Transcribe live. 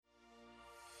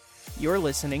You're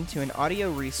listening to an audio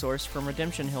resource from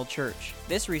Redemption Hill Church.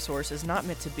 This resource is not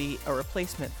meant to be a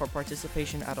replacement for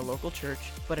participation at a local church,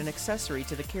 but an accessory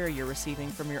to the care you're receiving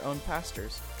from your own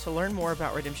pastors. To learn more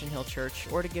about Redemption Hill Church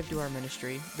or to give to our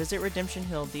ministry, visit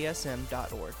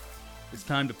redemptionhilldsm.org. It's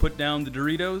time to put down the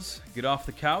Doritos, get off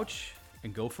the couch,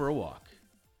 and go for a walk.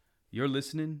 You're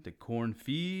listening to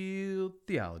Cornfield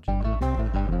Theology.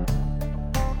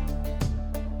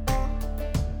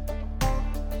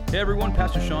 Hey everyone,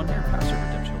 Pastor Sean here, pastor of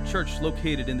Redemption Hill Church,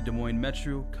 located in the Des Moines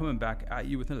Metro, coming back at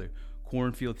you with another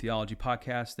Cornfield Theology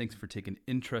podcast. Thanks for taking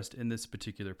interest in this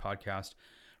particular podcast.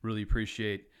 Really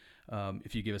appreciate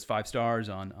if you give us 5 stars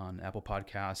on Apple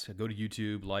Podcasts. Go to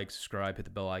YouTube, like, subscribe, hit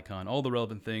the bell icon, all the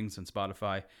relevant things on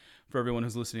Spotify. For everyone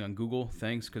who's listening on Google,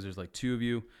 thanks, because there's like 2 of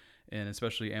you, and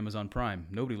especially Amazon Prime.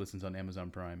 Nobody listens on Amazon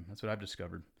Prime. That's what I've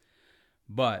discovered.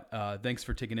 But thanks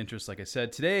for taking interest, like I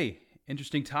said. Today,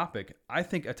 interesting topic. I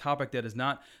think a topic that is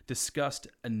not discussed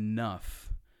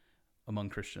enough among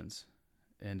Christians.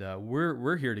 And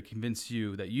we're here to convince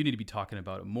you that you need to be talking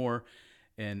about it more.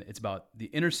 And it's about the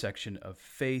intersection of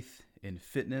faith and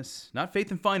fitness. Not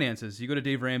faith and finances. You go to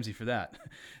Dave Ramsey for that.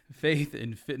 Faith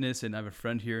and fitness. And I have a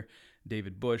friend here,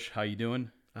 David Bush. How you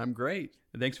doing? I'm great.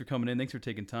 Thanks for coming in. Thanks for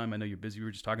taking time. I know you're busy. We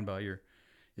were just talking about your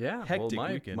hectic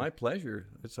weekend. My pleasure.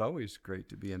 It's always great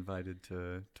to be invited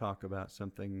to talk about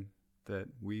something that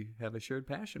we have a shared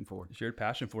passion for.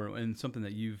 And something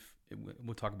that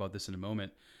we'll talk about this in a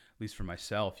moment, at least for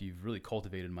myself, you've really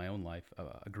cultivated in my own life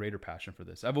a greater passion for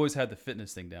this. I've always had the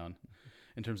fitness thing down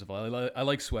in terms of I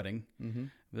like sweating. Mm-hmm.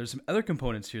 There's some other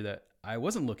components here that I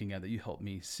wasn't looking at that you helped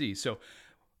me see. So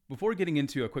before getting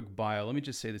into a quick bio, let me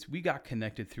just say this. We got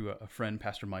connected through a friend,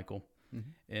 Pastor Michael,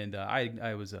 and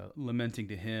I was lamenting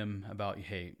to him about,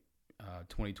 hey,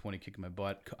 2020 kicked my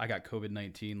butt. I got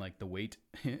COVID-19, like the weight.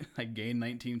 I gained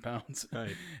 19 pounds. Right.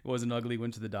 It wasn't ugly.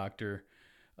 Went to the doctor.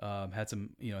 Had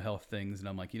some health things, and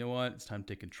I'm like, you know what? It's time to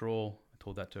take control. I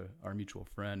told that to our mutual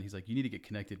friend. He's like, you need to get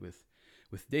connected with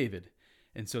David.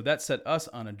 And so that set us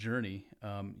on a journey.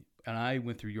 And I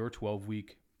went through your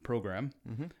 12-week program.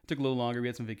 Mm-hmm. It took a little longer. We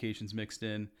had some vacations mixed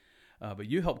in. But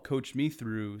you helped coach me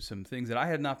through some things that I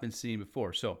had not been seeing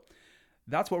before. So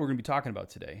that's what we're going to be talking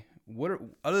about today.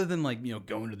 Other than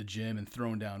going to the gym and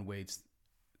throwing down weights,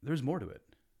 there's more to it,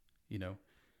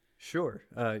 Sure.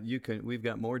 We've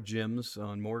got more gyms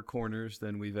on more corners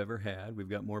than we've ever had. We've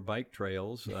got more bike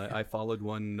trails. I followed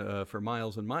one for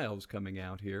miles and miles coming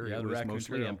out here. Yeah, it was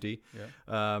mostly trail. Empty.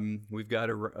 Yeah. We've got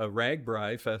a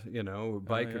RAGBRAI,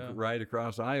 bike ride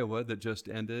across Iowa that just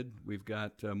ended. We've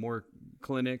got more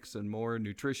clinics and more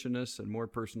nutritionists and more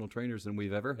personal trainers than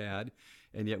we've ever had.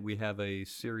 And yet we have a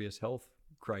serious health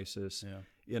crisis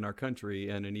in our country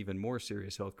and an even more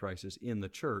serious health crisis in the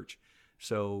church.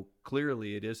 So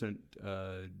clearly it isn't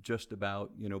just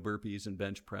about, burpees and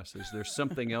bench presses. There's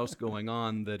something else going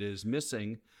on that is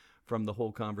missing from the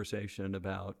whole conversation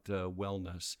about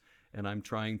wellness. And I'm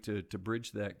trying to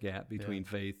bridge that gap between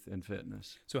faith and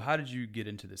fitness. So how did you get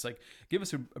into this? Give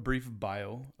us a brief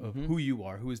bio of who you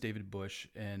are, who is David Bush,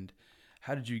 and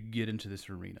how did you get into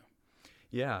this arena?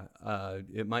 Yeah,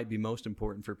 it might be most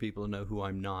important for people to know who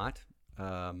I'm not.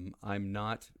 I'm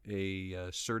not a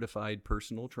certified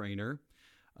personal trainer.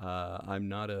 I'm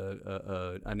not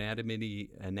a anatomy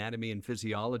and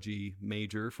physiology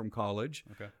major from college.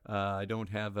 Okay. I don't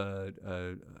have a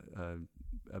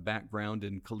background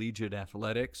in collegiate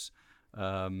athletics.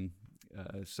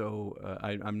 So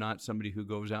I'm not somebody who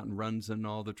goes out and runs in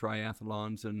all the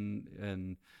triathlons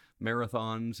and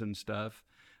marathons and stuff.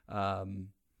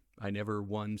 I never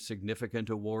won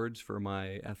significant awards for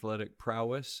my athletic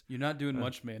prowess. You're not doing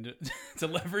much, man, to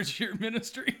leverage your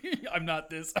ministry. I'm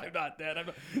not this, I'm not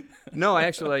that. No,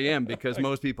 actually I am, because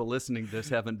most people listening to this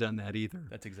haven't done that either.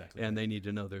 That's exactly And they need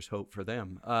to know there's hope for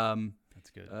them.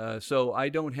 That's good. So I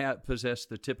don't possess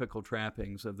the typical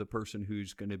trappings of the person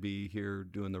who's going to be here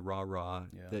doing the rah-rah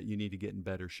that you need to get in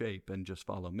better shape and just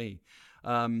follow me.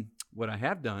 What I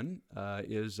have done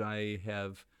is I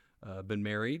have been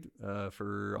married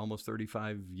for almost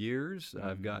 35 years. Mm-hmm.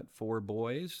 I've got 4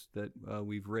 boys that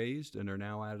we've raised and are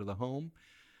now out of the home.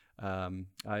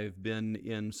 I've been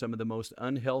in some of the most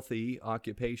unhealthy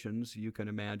occupations you can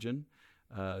imagine,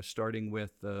 starting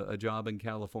with a job in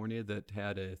California that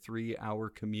had a 3-hour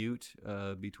commute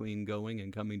between going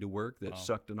and coming to work that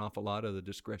sucked an awful lot of the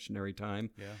discretionary time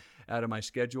out of my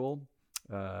schedule.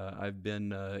 I've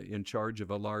been in charge of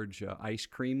a large ice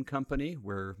cream company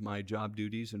where my job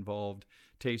duties involved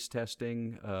taste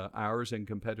testing ours and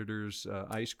competitors'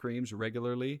 ice creams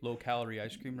regularly. Low-calorie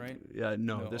ice cream, right?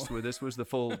 No. This was the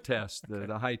full test,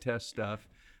 the high test stuff.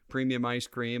 premium ice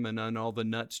cream and on all the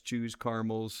nuts, chews,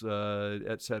 caramels,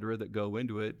 et cetera, that go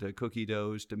into it, cookie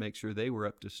doughs to make sure they were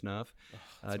up to snuff.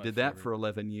 Did that for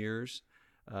 11 years.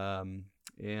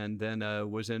 And then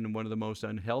was in one of the most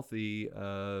unhealthy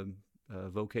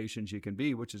vocations you can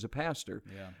be, which is a pastor.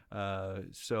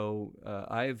 So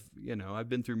I've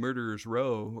been through murderer's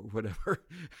row or whatever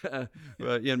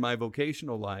in my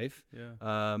vocational life.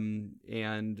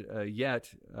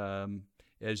 Yet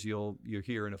as you'll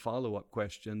hear in a follow-up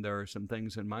question, there are some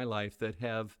things in my life that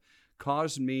have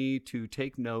caused me to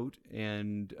take note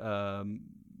and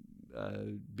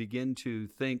begin to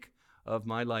think of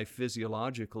my life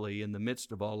physiologically in the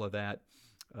midst of all of that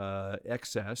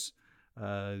excess,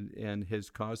 and has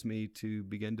caused me to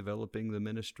begin developing the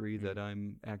ministry that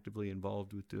I'm actively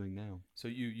involved with doing now. So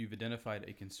you've identified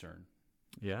a concern.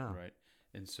 Yeah. Right.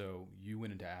 And so you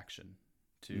went into action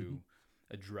to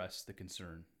address the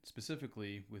concern,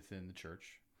 specifically within the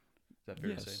church. Is that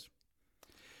fair to say?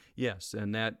 Yes,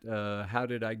 and that how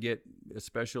did I get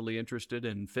especially interested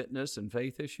in fitness and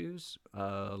faith issues?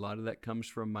 A lot of that comes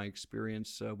from my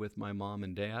experience with my mom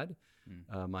and dad.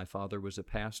 My father was a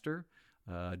pastor,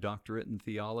 doctorate in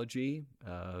theology,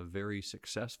 very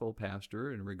successful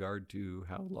pastor in regard to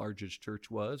how large his church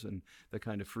was and the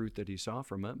kind of fruit that he saw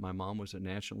from it. My mom was a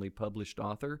nationally published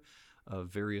author of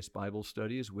various Bible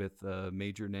studies with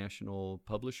major national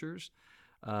publishers.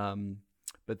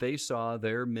 But they saw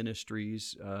their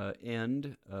ministries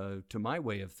end, to my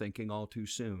way of thinking, all too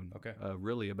soon.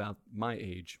 Really about my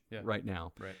age right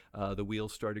now. The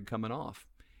wheels started coming off.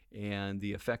 And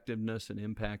the effectiveness and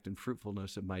impact and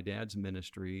fruitfulness of my dad's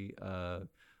ministry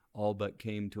all but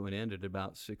came to an end at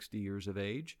about 60 years of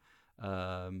age.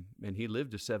 And he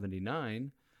lived to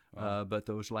 79. Wow. But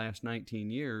those last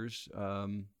 19 years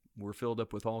were filled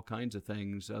up with all kinds of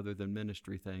things other than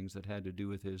ministry things that had to do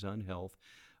with his unhealth.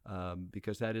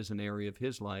 Because that is an area of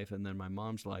his life and then my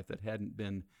mom's life that hadn't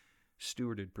been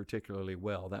stewarded particularly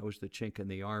well. That was the chink in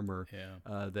the armor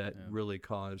that really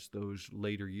caused those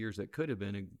later years that could have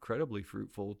been incredibly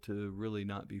fruitful to really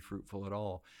not be fruitful at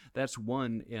all. That's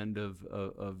one end of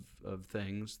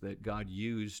things that God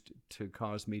used to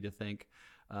cause me to think.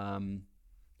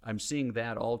 I'm seeing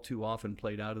that all too often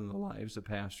played out in the lives of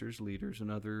pastors, leaders, and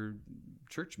other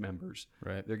church members.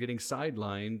 Right. They're getting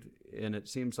sidelined, and it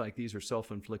seems like these are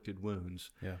self-inflicted wounds.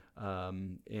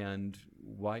 And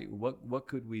why? What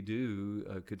could we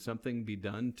do? Could something be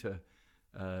done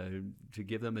to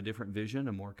give them a different vision,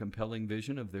 a more compelling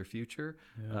vision of their future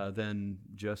than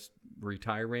just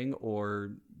retiring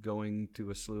or going to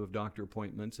a slew of doctor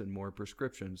appointments and more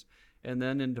prescriptions? And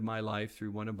then into my life, through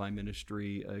one of my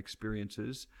ministry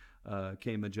experiences,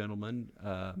 came a gentleman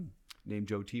named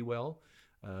Joe T-Well,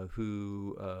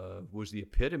 who was the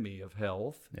epitome of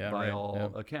health by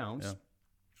all accounts,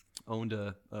 owned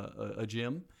a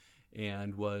gym,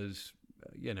 and was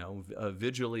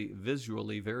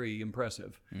visually very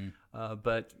impressive.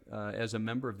 But as a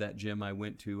member of that gym I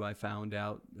went to, I found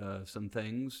out some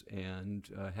things and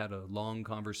had a long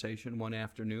conversation one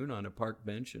afternoon on a park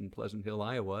bench in Pleasant Hill,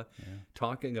 Iowa,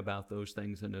 talking about those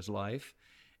things in his life.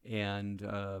 And,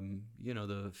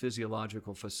 the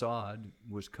physiological facade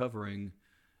was covering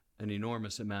an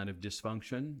enormous amount of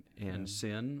dysfunction and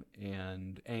sin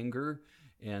and anger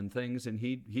and things, and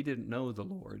he didn't know the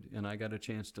Lord, and I got a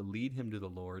chance to lead him to the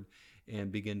Lord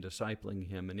and begin discipling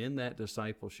him. And in that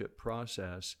discipleship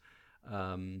process,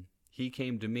 he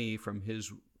came to me from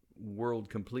his world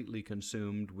completely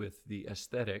consumed with the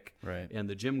aesthetic and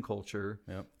the gym culture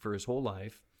for his whole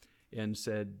life, and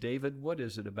said, David, what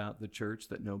is it about the church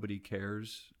that nobody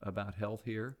cares about health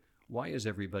here? Why is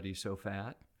everybody so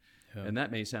fat? And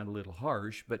that may sound a little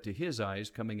harsh, but to his eyes,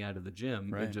 coming out of the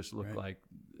gym, it just looked like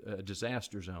a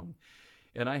disaster zone.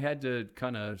 And I had to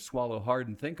kind of swallow hard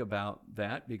and think about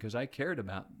that because I cared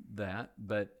about that,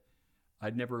 but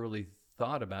I'd never really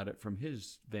thought about it from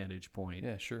his vantage point.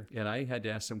 Yeah, sure. And I had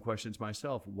to ask some questions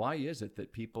myself. Why is it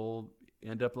that people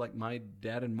end up like my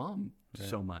dad and mom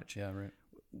so much? Yeah, right.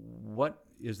 What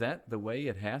is that the way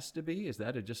it has to be? Is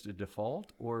that just a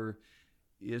default? Or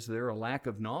is there a lack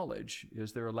of knowledge?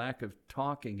 Is there a lack of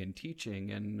talking and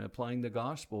teaching and applying the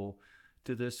gospel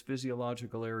to this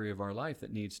physiological area of our life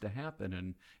that needs to happen?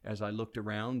 And as I looked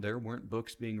around, there weren't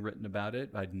books being written about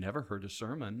it. I'd never heard a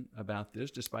sermon about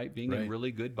this, despite being in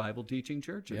really good Bible teaching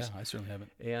churches. Yeah, I certainly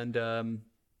haven't. And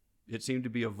it seemed to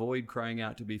be a void crying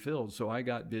out to be filled. So I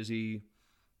got busy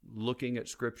looking at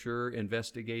Scripture,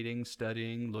 investigating,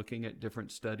 studying, looking at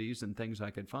different studies and things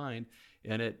I could find.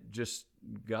 And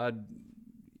God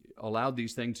allowed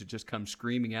these things to just come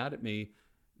screaming out at me.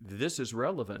 This is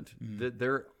relevant.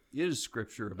 There is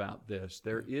Scripture about this.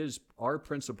 There are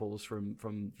principles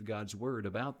from God's Word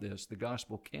about this. The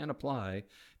gospel can apply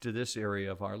to this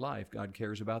area of our life. God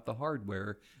cares about the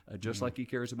hardware just like He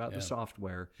cares about the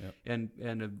software. And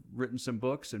have written some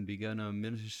books and begun a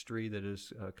ministry that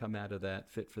has come out of that,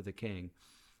 Fit for the King.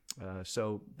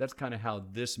 So that's kind of how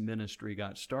this ministry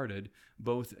got started,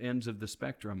 both ends of the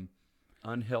spectrum,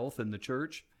 unhealth in the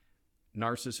church,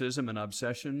 narcissism and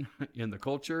obsession in the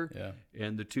culture,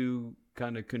 and the two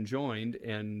kind of conjoined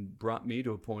and brought me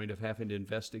to a point of having to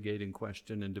investigate and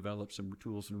question and develop some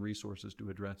tools and resources to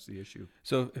address the issue.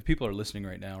 So if people are listening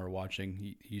right now or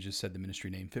watching, you just said the ministry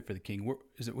name, Fit for the King.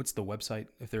 What's the website?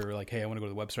 If they're like, hey, I want to go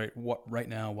to the website right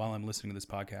now while I'm listening to this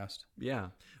podcast. Yeah.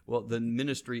 Well, the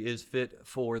ministry is Fit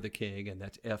for the King, and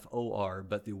that's FOR,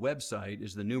 but the website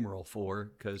is the numeral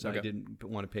 4 because I didn't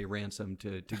want to pay ransom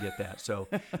to get that. So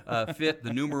fit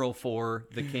the numeral 4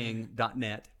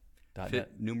 theking.net.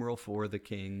 Fit numeral 4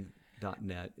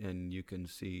 theking.net, and you can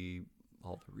see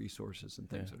all the resources and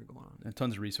things that are going on. And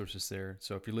tons of resources there.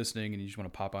 So if you're listening and you just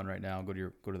want to pop on right now, go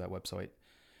to that website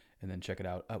and then check it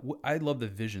out. I love the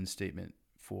vision statement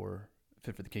for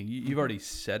Fit for the King. You've already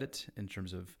said it in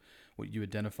terms of what you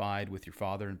identified with your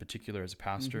father in particular as a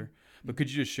pastor, but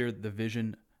could you just share the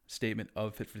vision statement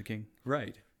of Fit for the King?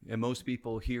 Right. And most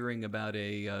people hearing about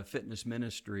a fitness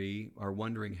ministry are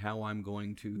wondering how I'm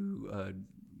going to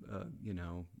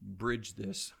bridge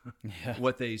this.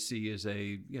 What they see is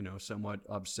a, somewhat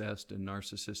obsessed and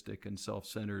narcissistic and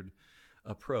self-centered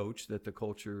approach that the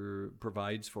culture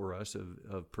provides for us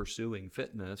of pursuing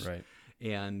fitness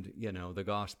and, the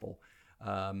gospel.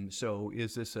 So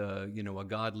is this a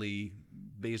godly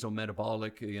basal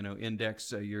metabolic,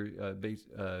 index, your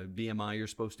BMI you're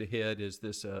supposed to hit? Is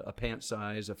this a pant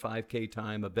size, a 5K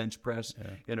time, a bench press?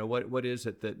 What is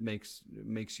it that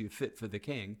makes you fit for the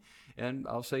King? And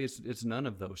I'll say it's none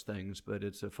of those things, but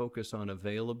it's a focus on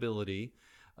availability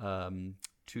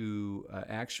to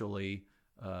actually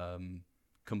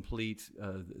complete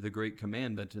the Great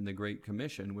Commandment and the Great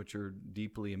Commission, which are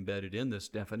deeply embedded in this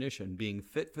definition. Being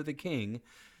fit for the King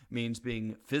means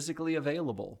being physically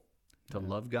available to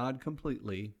love God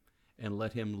completely and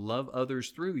let Him love others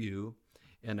through you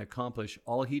and accomplish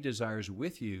all He desires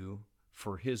with you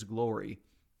for His glory.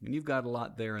 And you've got a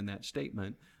lot there in that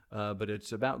statement, but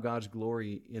it's about God's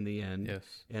glory in the end,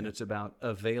 and it's about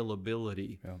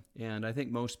availability. And I think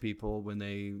most people, when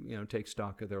they take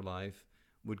stock of their life,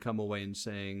 would come away and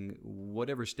saying,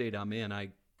 whatever state I'm in, I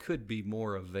could be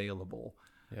more available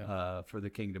for the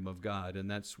kingdom of God. And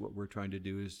that's what we're trying to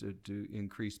do, is to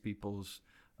increase people's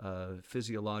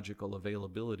physiological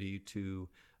availability to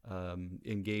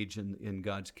engage in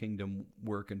God's kingdom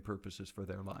work and purposes for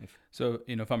their life. So,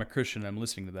 if I'm a Christian and I'm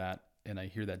listening to that and I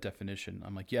hear that definition,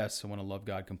 I'm like, yes, I want to love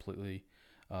God completely.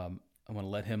 I want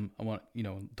to let Him, I want,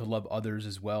 to love others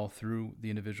as well through the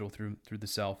individual, through the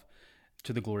self,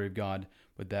 to the glory of God.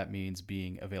 But that means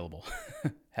being available,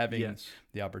 having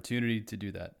the opportunity to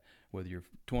do that, whether you're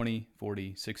 20,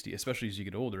 40, 60, especially as you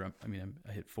get older.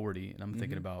 I hit 40 and I'm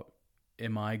thinking about,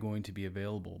 am I going to be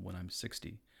available when I'm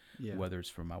 60? Whether it's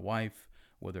for my wife,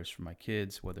 whether it's for my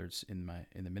kids, whether it's in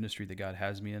the ministry that God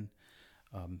has me in.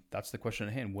 That's the question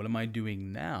at hand. What am I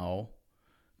doing now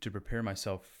to prepare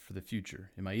myself for the future?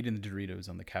 Am I eating the Doritos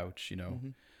on the couch,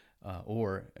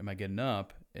 or am I getting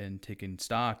up and taking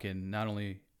stock in not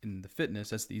only in the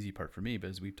fitness, that's the easy part for me, but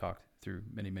as we've talked through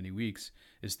many, many weeks,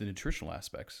 is the nutritional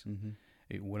aspects.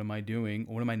 What am I doing?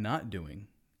 What am I not doing?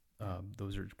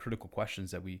 Those are critical questions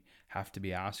that we have to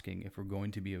be asking if we're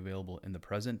going to be available in the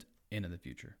present and in the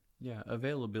future. Yeah,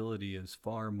 availability is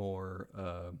far more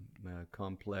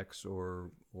complex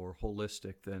or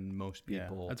holistic than most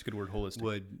people. That's a good word, holistic.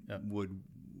 Would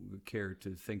care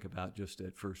to think about just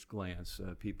at first glance.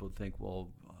 People think,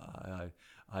 well,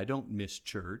 I don't miss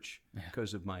church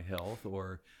because of my health,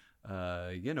 or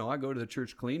I go to the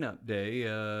church cleanup day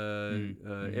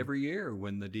every year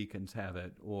when the deacons have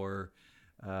it, or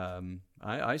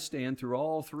I stand through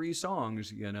all 3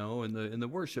 songs, in the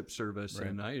worship service,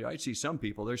 and I see some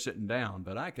people, they're sitting down,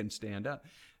 but I can stand up.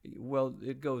 Well,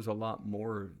 it goes a lot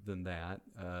more than that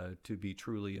to be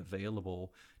truly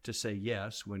available to say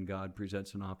yes when God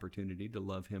presents an opportunity to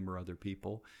love Him or other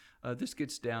people. This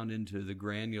gets down into the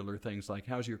granular things like,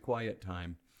 how's your quiet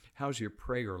time? How's your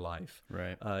prayer life?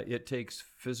 It takes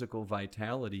physical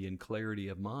vitality and clarity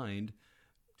of mind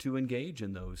to engage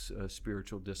in those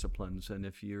spiritual disciplines. And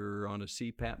if you're on a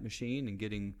CPAP machine and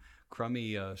getting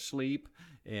crummy sleep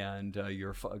and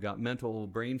you're got mental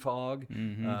brain fog,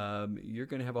 you're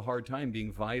going to have a hard time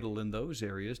being vital in those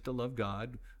areas to love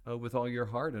God with all your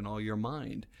heart and all your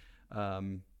mind.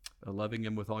 loving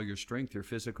Him with all your strength, your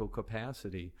physical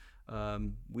capacity.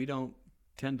 We don't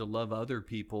tend to love other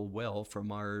people well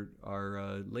from our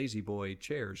lazy boy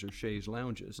chairs or chaise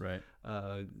lounges. Right.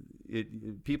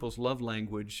 People's love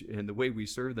language and the way we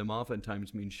serve them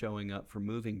oftentimes means showing up for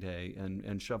moving day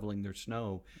and shoveling their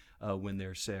snow when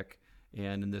they're sick.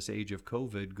 And in this age of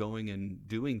COVID, going and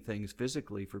doing things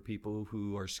physically for people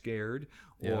who are scared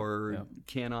or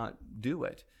cannot do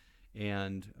it.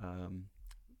 And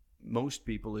most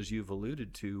people, as you've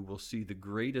alluded to, will see the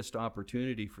greatest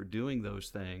opportunity for doing those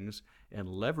things and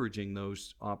leveraging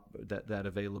that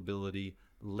availability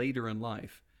later in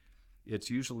life. It's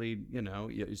usually,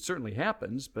 it certainly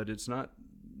happens, but it's not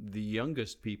the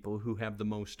youngest people who have the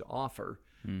most to offer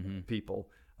people.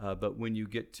 But when you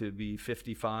get to be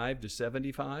 55 to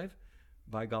 75,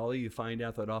 by golly, you find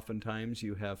out that oftentimes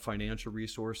you have financial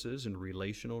resources and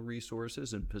relational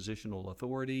resources and positional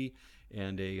authority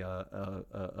and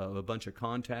a bunch of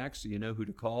contacts. You know who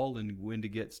to call and when to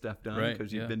get stuff done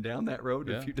because you've been down that road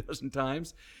a few dozen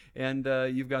times. And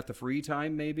you've got the free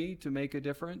time maybe to make a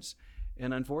difference.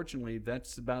 And unfortunately,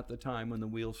 that's about the time when the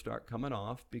wheels start coming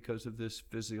off because of this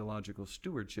physiological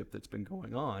stewardship that's been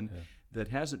going on that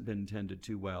hasn't been tended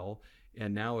to well.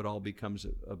 And now it all becomes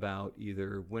about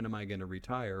either when am I going to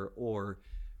retire or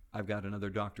I've got another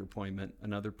doctor appointment,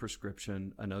 another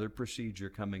prescription, another procedure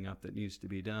coming up that needs to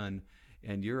be done,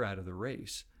 and you're out of the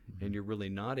race. And you're really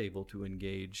not able to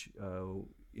engage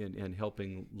in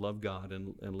helping love God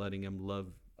and letting Him love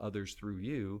others through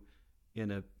you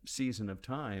in a season of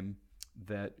time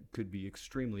that could be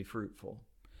extremely fruitful.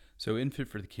 So in Fit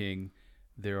for the King,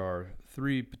 there are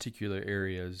 3 particular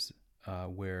areas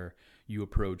where you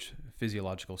approach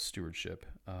physiological stewardship.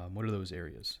 What are those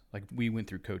areas? Like we went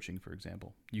through coaching, for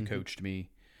example. You coached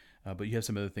me, but you have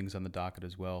some other things on the docket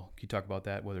as well. Can you talk about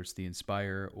that, whether it's the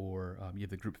Inspire or you have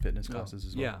the group fitness classes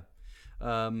as well?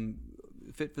 Yeah.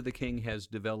 Fit for the King has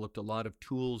developed a lot of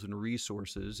tools and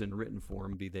resources in written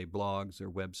form, be they blogs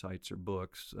or websites or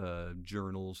books,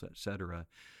 journals, etc.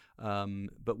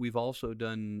 But we've also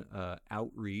done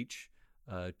outreach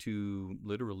to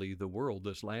literally the world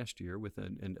this last year with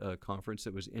a conference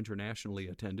that was internationally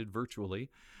attended virtually.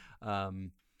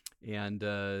 And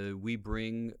we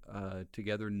bring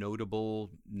together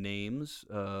notable names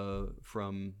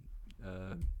from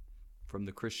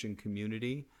the Christian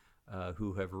community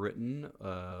who have written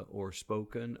or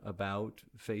spoken about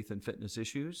faith and fitness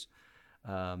issues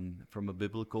from a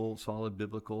solid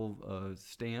biblical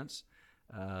stance,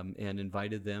 and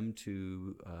invited them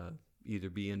to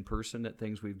either be in person at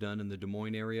things we've done in the Des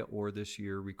Moines area or this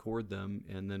year record them,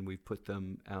 and then we've put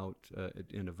them out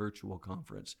in a virtual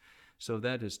conference. So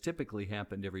that has typically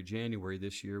happened every January.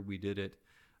 This year we did it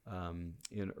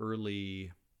in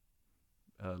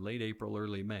late April,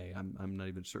 early May. I'm not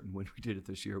even certain when we did it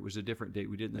this year. It was a different date.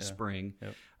 We did it in the spring.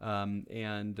 Yep.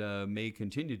 And may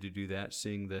continue to do that,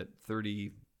 seeing that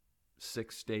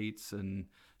 36 states and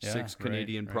 6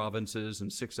 Canadian provinces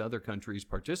and 6 other countries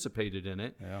participated in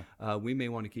it. Yeah. We may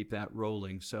want to keep that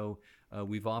rolling. So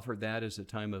we've offered that as a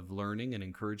time of learning and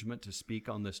encouragement to speak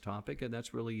on this topic, and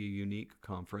that's really a unique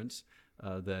conference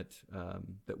that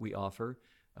we offer.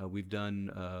 We've done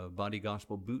body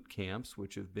gospel boot camps,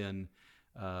 which have been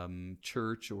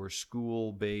church or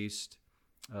school-based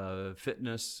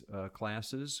fitness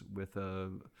classes with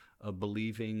a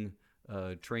believing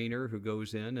trainer who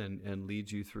goes in and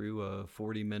leads you through a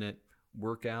 40-minute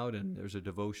workout, and there's a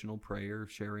devotional prayer,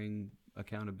 sharing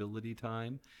accountability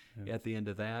time. Yeah. At the end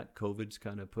of that, COVID's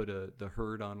kind of put the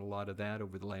hurt on a lot of that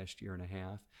over the last year and a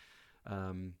half.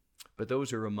 But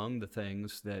those are among the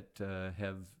things that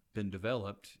have been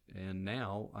developed, and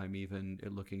now I'm even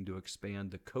looking to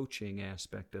expand the coaching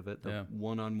aspect of it, the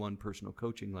one-on-one personal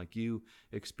coaching like you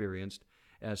experienced,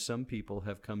 as some people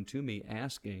have come to me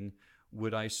asking,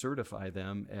 would I certify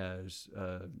them as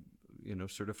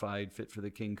certified Fit for the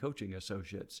King coaching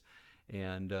associates?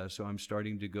 And so I'm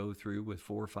starting to go through with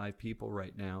 4 or 5 people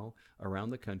right now around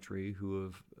the country who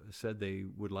have said they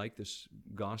would like this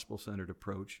gospel-centered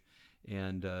approach,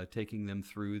 and taking them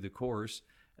through the course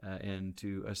and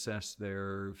to assess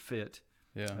their fit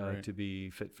to be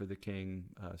Fit for the King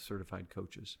certified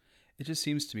coaches. It just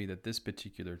seems to me that this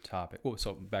particular topic,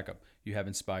 so back up, you have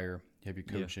Inspire, you have your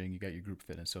coaching, you got your group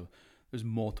fitness, so there's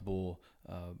multiple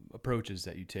approaches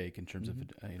that you take in terms of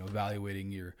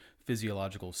evaluating your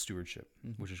physiological stewardship,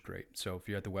 which is great. So if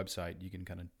you're at the website, you can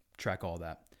kind of track all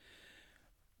that.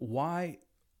 Why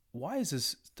is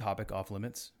this topic off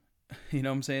limits? You know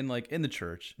what I'm saying? Like in the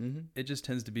church, it just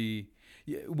tends to be.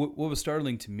 What was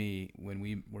startling to me when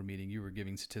we were meeting, you were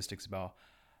giving statistics about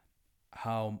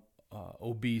how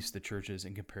obese the church is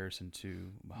in comparison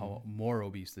to how more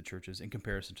obese the church is in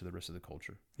comparison to the rest of the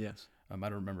culture. Yes. I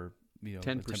don't remember,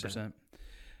 10%.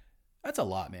 That's a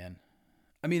lot, man.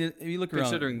 I mean, if you look around,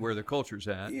 considering where the culture's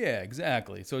at. Yeah,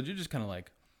 exactly. So you're just kind of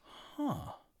like,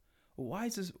 why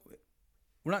is this?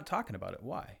 We're not talking about it.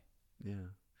 Why? Yeah.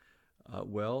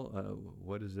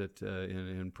 What is it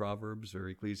in Proverbs or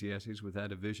Ecclesiastes?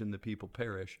 Without a vision, the people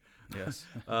perish. Yes.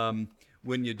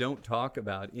 When you don't talk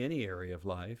about any area of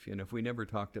life, if we never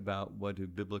talked about what do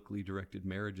biblically directed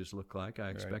marriages look like, I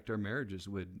expect our marriages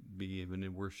would be even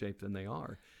in worse shape than they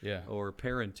are. Yeah. Or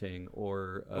parenting,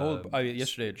 or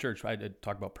yesterday at church, I did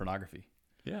talk about pornography.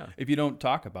 Yeah. If you don't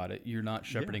talk about it, you're not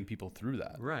shepherding people through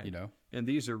that. Right. And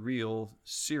these are real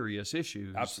serious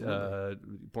issues.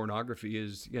 Absolutely. Pornography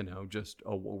is,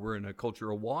 we're in a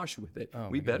culture awash with it. Oh,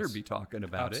 we better be talking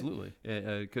about Absolutely.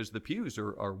 it. Because the pews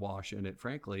are awash in it,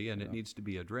 frankly, and it needs to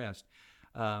be addressed.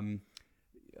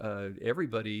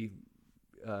 Everybody,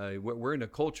 we're in a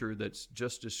culture that's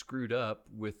just as screwed up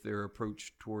with their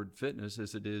approach toward fitness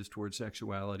as it is toward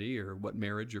sexuality or what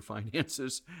marriage or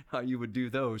finances, how you would do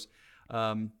those.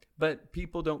 But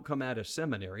people don't come out of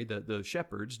seminary, the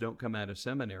shepherds don't come out of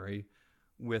seminary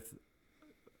with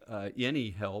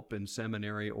any help in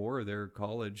seminary or their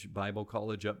Bible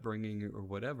college upbringing or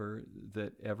whatever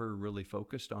that ever really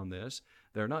focused on this.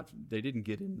 They didn't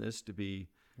get in this to be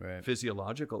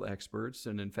physiological experts.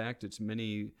 And in fact,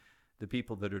 the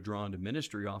people that are drawn to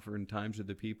ministry oftentimes are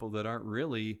the people that aren't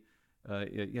really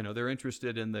they're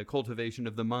interested in the cultivation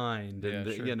of the mind and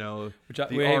the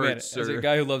arts. As a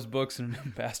guy who loves books and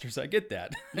pastors, I get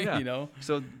that. Yeah.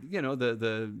 So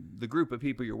the group of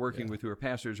people you're working with who are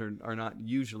pastors are not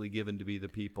usually given to be the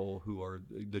people who are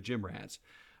the gym rats.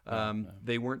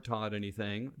 They weren't taught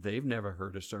anything. They've never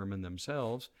heard a sermon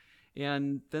themselves,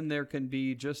 and then there can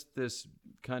be just this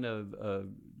kind of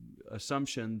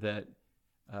assumption that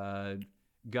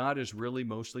God is really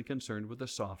mostly concerned with the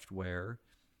software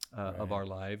of our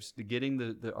lives.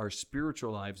 Getting our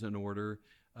spiritual lives in order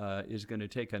is going to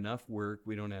take enough work.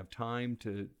 We don't have time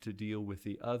to deal with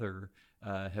the other,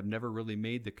 have never really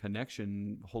made the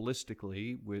connection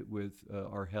holistically with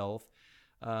our health.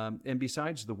 And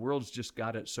besides, the world's just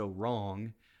got it so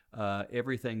wrong.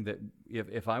 Everything that,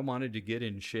 if I wanted to get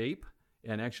in shape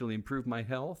and actually improve my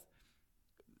health,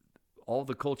 all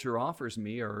the culture offers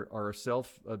me are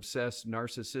self-obsessed,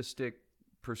 narcissistic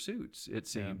pursuits, it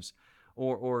seems. Yeah.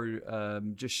 Or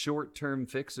just short-term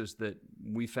fixes that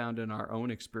we found in our own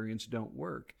experience don't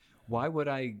work. Why would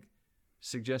I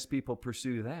suggest people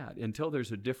pursue that until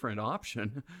there's a different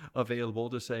option available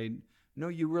to say, no,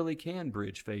 you really can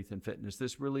bridge faith and fitness.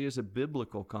 This really is a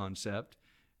biblical concept.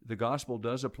 The gospel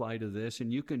does apply to this,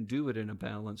 and you can do it in a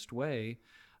balanced way.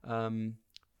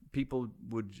 People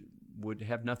would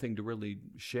have nothing to really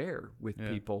share with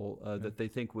people that they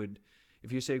think would.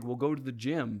 If you say, well, go to the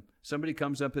gym, somebody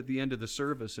comes up at the end of the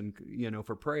service and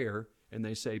for prayer, and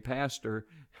they say, Pastor,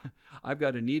 I've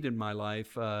got a need in my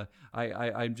life.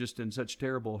 I'm just in such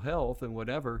terrible health and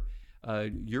whatever.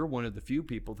 You're one of the few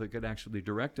people that could actually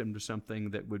direct them to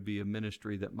something that would be a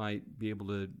ministry that might be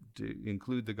able to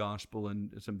include the gospel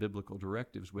and some biblical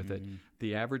directives with it.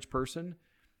 The average person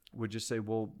would just say,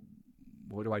 well,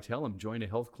 what do I tell them? Join a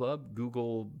health club,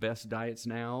 Google best diets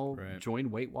now,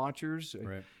 join Weight Watchers.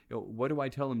 Right. What do I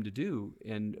tell them to do?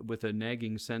 And with a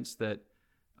nagging sense that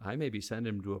I maybe send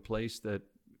them to a place that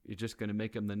is just going to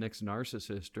make them the next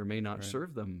narcissist or may not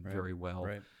serve them very well.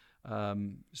 Right.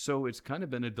 So it's kind of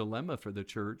been a dilemma for the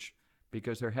church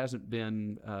because there hasn't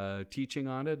been teaching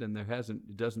on it, and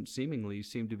it doesn't seemingly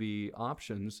seem to be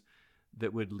options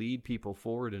that would lead people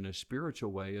forward in a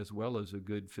spiritual way as well as a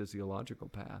good physiological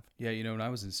path. Yeah, when I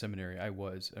was in seminary, I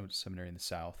went to seminary in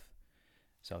the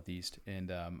southeast,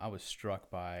 and I was struck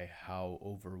by how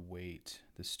overweight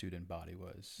the student body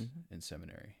was in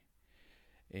seminary.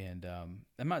 And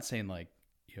I'm not saying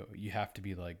you have to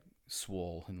be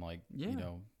swole and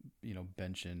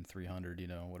benching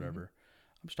 300, whatever.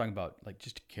 I'm just talking about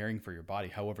just caring for your body,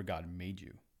 however God made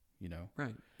you.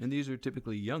 Right. And these are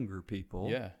typically younger people.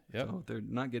 Yeah. Yep. So they're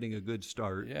not getting a good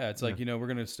start. Yeah. It's we're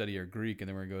going to study our Greek, and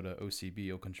then we're going to go to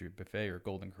OCB, Old Country Buffet, or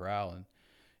Golden Corral, and,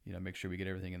 make sure we get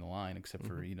everything in the line except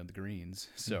for, the greens.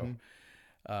 So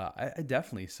I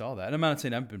definitely saw that. And I'm not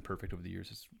saying I've been perfect over the years.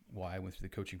 That's why I went through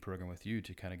the coaching program with you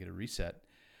to kind of get a reset.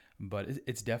 But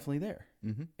it's definitely there.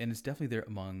 And it's definitely there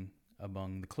among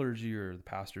the clergy or the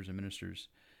pastors and ministers.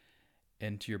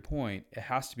 And to your point, it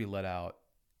has to be let out.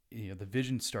 The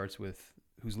vision starts with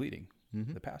who's leading,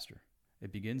 the pastor.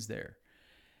 It begins there.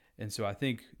 And so I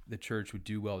think the church would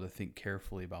do well to think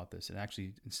carefully about this and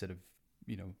actually, instead of,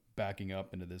 backing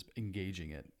up into this, engaging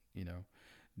it,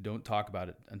 don't talk about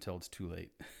it until it's too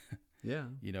late. Yeah.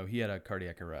 He had a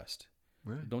cardiac arrest.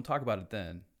 Right. Don't talk about it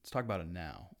then. Let's talk about it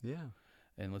now. Yeah.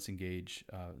 And let's engage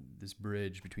this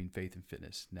bridge between faith and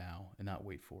fitness now and not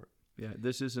wait for it. Yeah,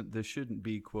 this shouldn't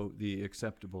be, quote, the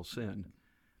acceptable sin.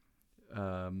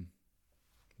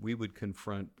 We would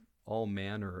confront all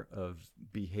manner of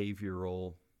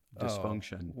behavioral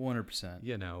dysfunction.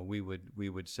 100%. We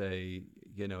would say,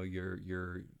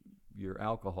 your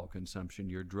alcohol consumption,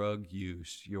 your drug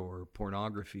use, your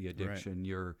pornography addiction, right.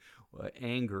 your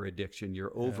anger addiction,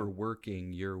 your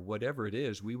overworking, your whatever it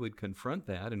is, we would confront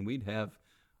that, and we'd have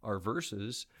our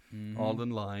verses all in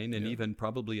line, and even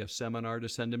probably a seminar to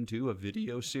send them to, a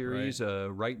video series,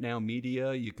 Right Now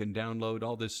Media. You can download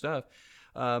all this stuff.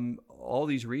 All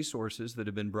these resources that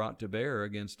have been brought to bear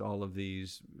against all of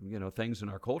these, things in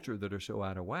our culture that are so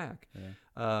out of whack.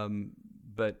 Yeah.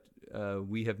 But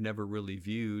we have never really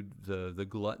viewed the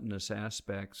gluttonous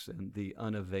aspects and the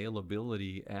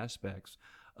unavailability aspects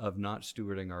of not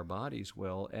stewarding our bodies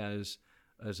well as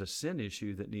a sin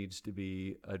issue that needs to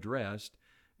be addressed.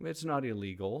 It's not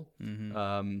illegal.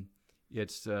 Mm-hmm.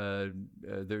 It's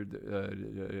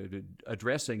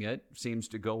addressing it seems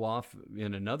to go off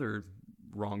in another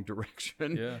wrong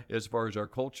direction as far as our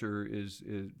culture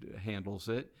handles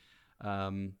it.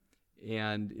 And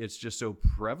it's just so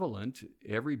prevalent.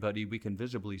 Everybody, we can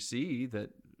visibly see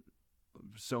that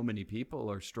so many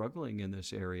people are struggling in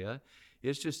this area.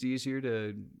 It's just easier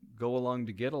to go along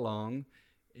to get along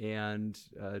and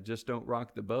just don't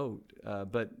rock the boat.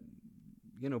 But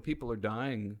people are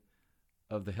dying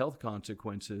of the health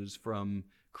consequences from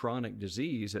chronic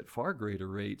disease at far greater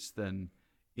rates than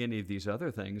any of these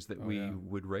other things that we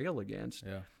would rail against.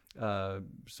 Yeah.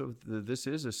 So this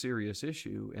is a serious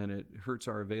issue, and it hurts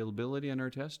our availability and our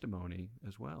testimony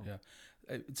as well. Yeah.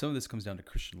 Some of this comes down to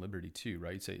Christian liberty too,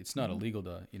 right? Say it's not illegal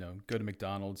to, go to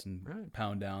McDonald's and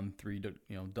pound down 3,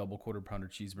 double quarter pounder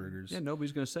cheeseburgers. Yeah,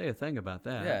 nobody's going to say a thing about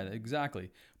that. Yeah, exactly.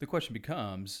 The question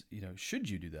becomes, should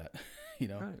you do that?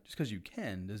 Just because you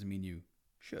can doesn't mean you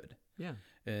should. Yeah.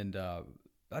 And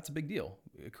that's a big deal.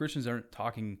 Christians aren't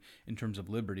talking in terms of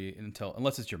liberty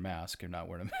unless it's your mask. You're not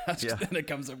wearing a mask, then it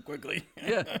comes up quickly.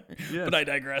 Yeah. But I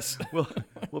digress.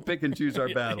 We'll pick and choose our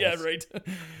battles. Yeah, right.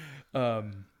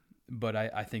 But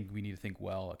I think we need to think,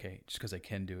 okay, just because I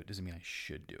can do it doesn't mean I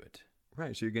should do it.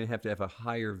 Right. So you're going to have a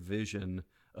higher vision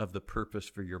of the purpose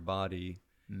for your body,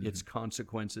 its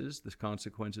consequences, the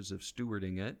consequences of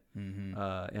stewarding it,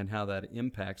 and how that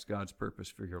impacts God's purpose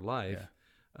for your life.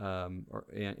 Yeah.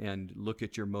 And look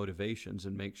at your motivations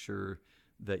and make sure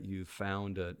that you've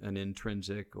found an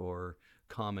intrinsic or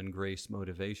common grace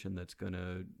motivation that's going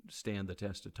to stand the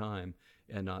test of time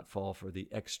and not fall for the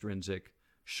extrinsic,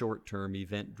 short-term,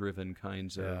 event-driven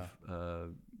kinds of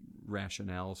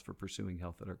rationales for pursuing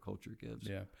health that our culture gives.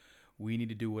 Yeah. We need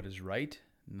to do what is right,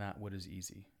 not what is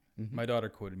easy. Mm-hmm. My daughter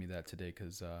quoted me that today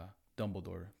because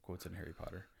Dumbledore quotes it in Harry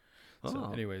Potter.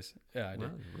 So anyways, I did.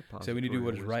 So we need to do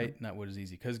what is right, not what is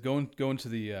easy. Because going to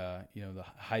the the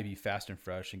Hy-Vee Fast and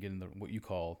Fresh and getting what you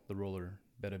call the roller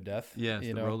bed of death. Yes,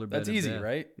 the roller bed that's of easy, death.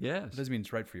 right? Yes. It doesn't mean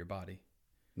it's right for your body.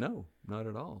 No, not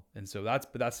at all. And so that's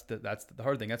the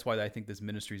hard thing. That's why I think this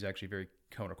ministry is actually very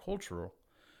countercultural,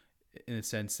 in the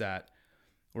sense that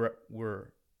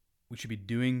we should be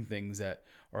doing things that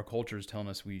our culture is telling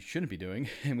us we shouldn't be doing,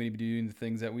 and we need to be doing the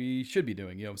things that we should be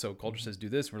doing. So culture says do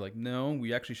this, and we're like, no,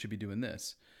 we actually should be doing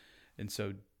this. And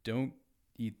so don't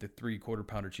eat the 3 quarter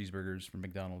pounder cheeseburgers from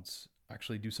McDonald's.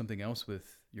 Actually do something else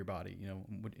with your body,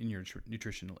 in your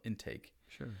nutritional intake.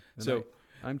 Sure. And so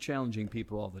I'm challenging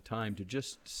people all the time to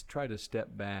just try to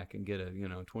step back and get a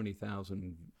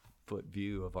 20,000 foot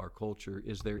view of our culture.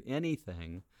 Is there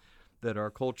anything that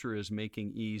our culture is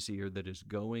making easy, or that is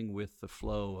going with the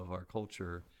flow of our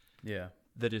culture,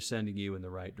 that is sending you in the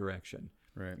right direction?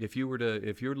 Right. If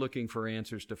you're looking for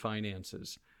answers to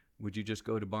finances, would you just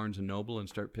go to Barnes and Noble and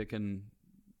start picking,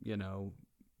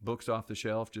 books off the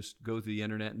shelf? Just go to the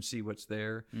internet and see what's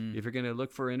there. If you're going to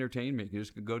look for entertainment, you're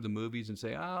just going to go to the movies and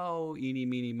say, oh, eeny,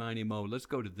 meeny, miny, mo, let's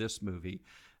go to this movie.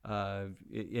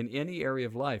 In any area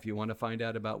of life, you want to find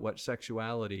out about what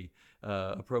sexuality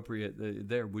appropriate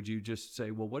there. Would you just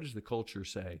say, well, what does the culture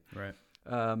say? Right.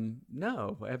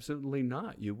 No, absolutely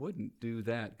not. You wouldn't do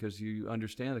that because you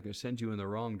understand it can send you in the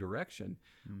wrong direction.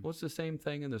 Well, it's the same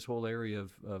thing in this whole area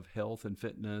of health and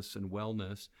fitness and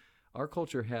wellness. Our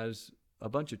culture has a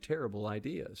bunch of terrible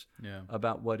ideas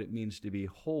about what it means to be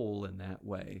whole in that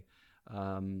way.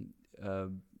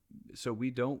 So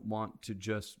we don't want to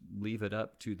just leave it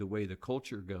up to the way the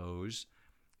culture goes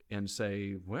and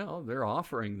say, well, they're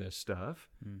offering this stuff.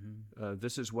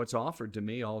 This is what's offered to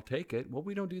me. I'll take it. Well,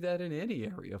 we don't do that in any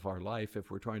area of our life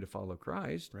if we're trying to follow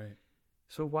Christ. Right.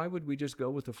 So why would we just go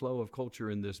with the flow of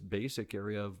culture in this basic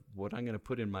area of what I'm going to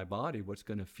put in my body, what's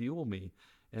going to fuel me,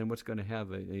 and what's going to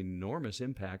have an enormous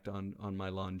impact on my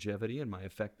longevity and my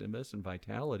effectiveness and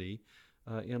vitality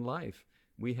in life?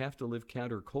 We have to live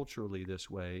counterculturally this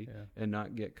way and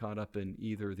not get caught up in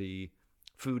either the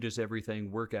food is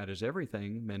everything, workout is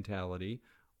everything mentality,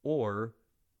 or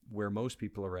where most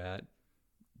people are at,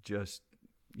 just,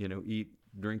 eat,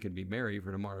 drink, and be merry,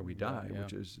 for tomorrow we die,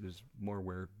 which is more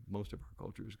where most of our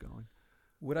culture is going.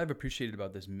 What I've appreciated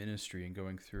about this ministry and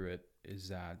going through it is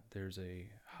that there's a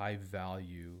high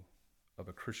value of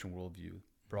a Christian worldview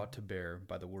brought to bear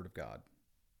by the Word of God.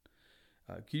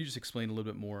 Can you just explain a little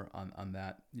bit more on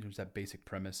that, just that basic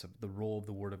premise of the role of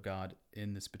the Word of God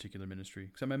in this particular ministry?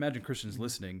 Because I imagine Christians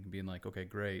listening being like, okay,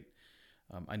 great,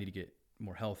 I need to get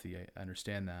more healthy. I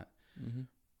understand that.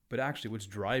 But actually what's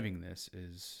driving this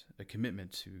is a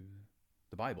commitment to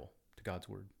the Bible, to God's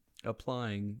Word.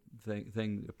 Applying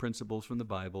principles from the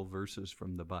Bible, verses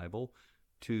from the Bible,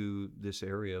 to this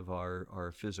area of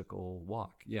our physical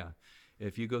walk. Yeah.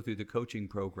 If you go through the coaching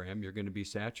program, you're going to be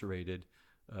saturated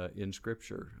in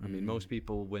Scripture. I mean, most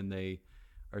people, when they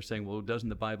are saying, well, doesn't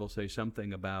the Bible say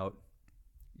something about,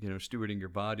 stewarding your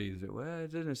body? They say, well,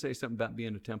 it doesn't say something about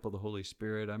being a temple of the Holy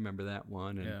Spirit. I remember that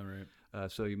one. And,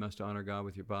 so you must honor God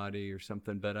with your body or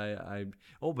something. But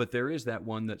but there is that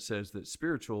one that says that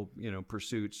spiritual,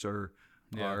 pursuits are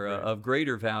of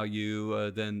greater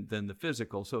value than the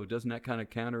physical. So doesn't that kind of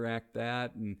counteract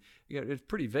that? And it's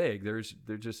pretty vague. There's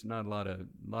just not a lot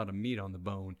of meat on the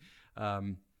bone.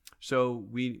 So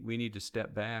we need to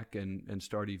step back and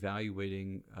start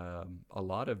evaluating a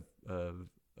lot of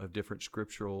different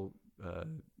scriptural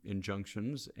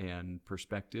injunctions and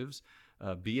perspectives,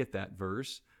 be it that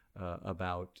verse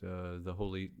about the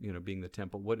holy, being the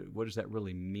temple. What does that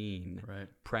really mean,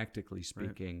 practically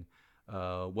speaking?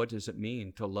 What does it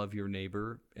mean to love your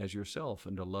neighbor as yourself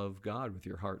and to love God with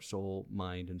your heart, soul,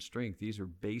 mind, and strength? These are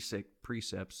basic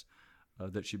precepts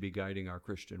that should be guiding our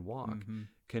Christian walk.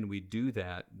 Can we do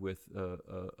that with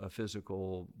a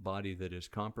physical body that is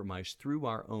compromised through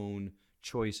our own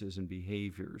choices and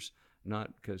behaviors, not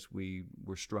because we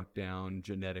were struck down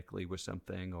genetically with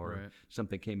something or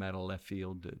something came out of left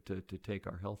field to take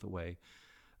our health away?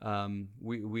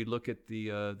 We look at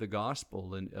the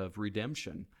gospel of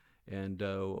redemption, and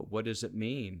what does it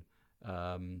mean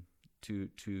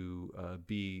to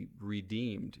be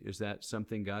redeemed? Is that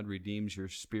something God redeems your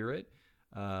spirit?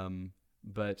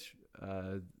 But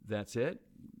that's it?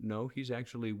 No, He's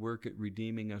actually work at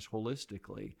redeeming us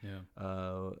holistically.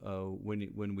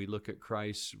 When we look at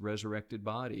Christ's resurrected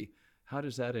body, how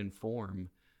does that inform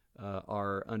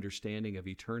our understanding of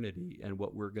eternity and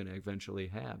what we're going to eventually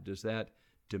have? Does that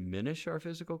diminish our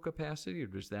physical capacity, or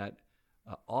does that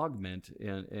augment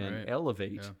and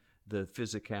elevate the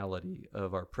physicality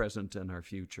of our present and our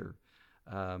future?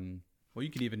 Well, you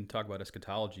could even talk about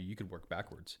eschatology. You could work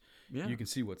backwards. You can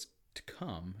see what's to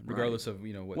come, regardless of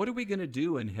what are we going to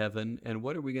do in heaven, and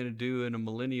what are we going to do in a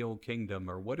millennial kingdom,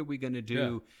 or what are we going to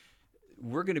do?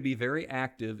 We're going to be very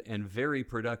active and very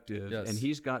productive, and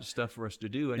He's got stuff for us to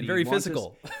do, and very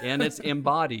physical, and it's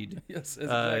embodied.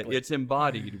 Exactly. It's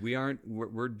embodied.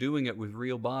 We're doing it with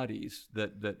real bodies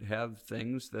that have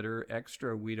things that are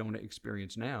extra we don't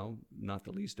experience now. Not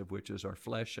the least of which is our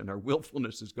flesh, and our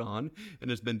willfulness is gone and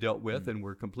has been dealt with, and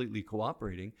we're completely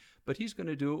cooperating. But He's going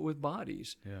to do it with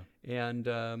bodies, and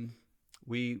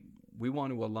we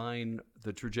want to align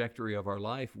the trajectory of our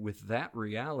life with that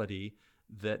reality,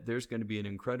 that there's going to be an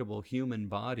incredible human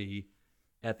body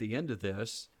at the end of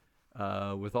this,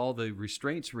 with all the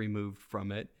restraints removed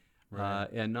from it,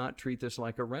 and not treat this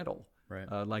like a rental,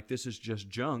 like this is just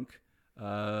junk,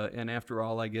 and after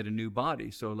all I get a new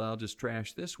body, so I'll just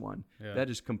trash this one. That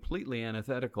is completely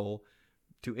antithetical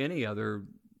to any other,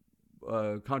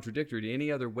 contradictory to any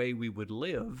other way we would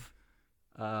live,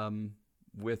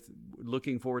 with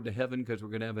looking forward to heaven, because we're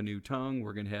going to have a new tongue,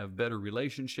 we're going to have better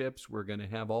relationships, we're going to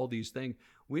have all these things.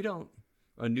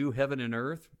 A new heaven and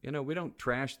earth, we don't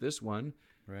trash this one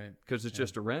because it's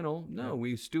just a rental. No,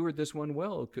 we steward this one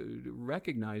well,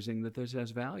 recognizing that this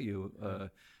has value.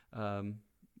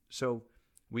 So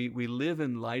we live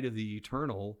in light of the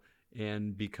eternal,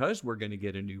 and because we're going to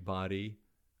get a new body,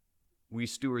 we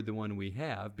steward the one we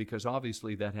have, because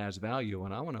obviously that has value,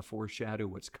 and I want to foreshadow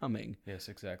what's coming. Yes,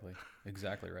 exactly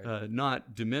right.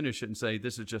 Not diminish it and say,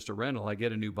 this is just a rental. I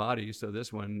get a new body, so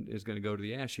this one is going to go to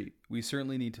the ash heap. We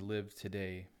certainly need to live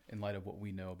today in light of what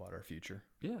we know about our future.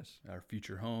 Yes. Our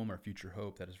future home, our future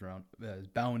hope that is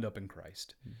bound up in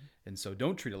Christ. And so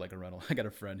don't treat it like a rental. I got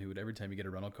a friend who would, every time you get a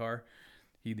rental car,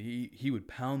 he would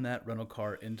pound that rental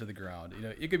car into the ground. You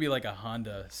know, it could be like a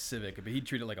Honda Civic, but he'd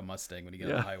treat it like a Mustang when you get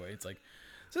on the highway. It's like,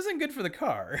 this isn't good for the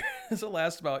car. This will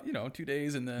last about, 2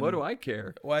 days, and then... What do I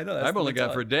care? Well, I know, I've only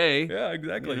got for a day. Yeah,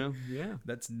 exactly. Yeah.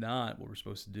 That's not what we're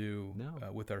supposed to do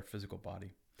with our physical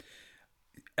body.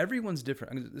 Everyone's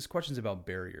different. I mean, this question's about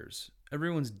barriers.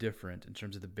 Everyone's different in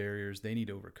terms of the barriers they need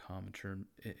to overcome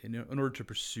in order to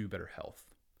pursue better health.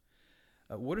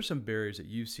 What are some barriers that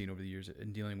you've seen over the years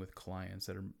in dealing with clients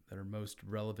that are most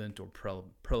relevant or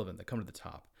prevalent that come to the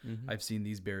top? I've seen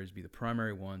these barriers be the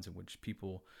primary ones in which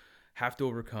people have to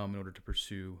overcome in order to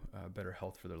pursue better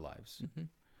health for their lives.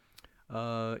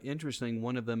 Interesting.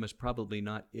 One of them is probably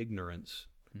not ignorance.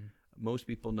 Most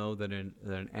people know that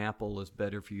an apple is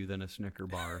better for you than a Snicker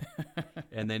bar,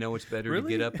 and they know it's better to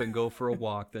get up and go for a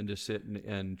walk than to sit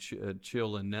and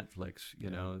chill in Netflix.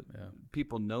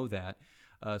 People know that.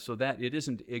 So that it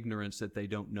isn't ignorance that they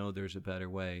don't know there's a better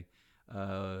way.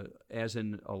 As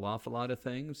in an awful lot of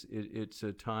things, it's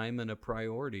a time and a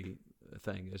priority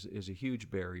thing is a huge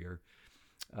barrier.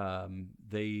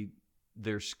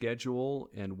 Their schedule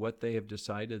and what they have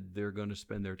decided they're going to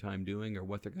spend their time doing or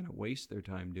what they're going to waste their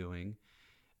time doing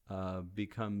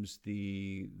becomes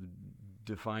the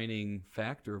defining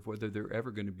factor of whether they're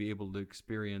ever going to be able to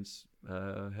experience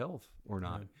health or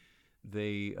not. Right.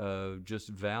 They just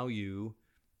value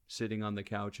sitting on the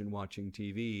couch and watching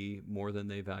TV more than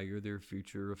they value their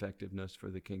future effectiveness for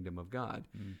the kingdom of God.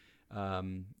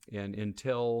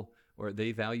 Or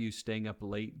they value staying up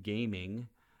late gaming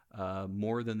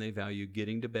more than they value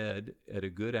getting to bed at a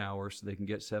good hour so they can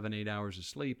get 7-8 hours of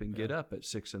sleep and get up at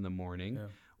 6 in the morning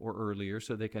or earlier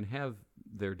so they can have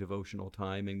their devotional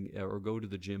time or go to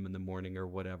the gym in the morning or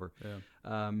whatever.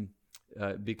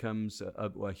 Becomes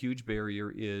a huge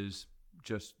barrier is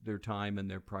just their time and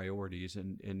their priorities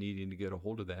and needing to get a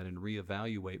hold of that and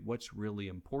reevaluate what's really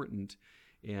important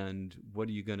and what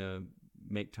are you going to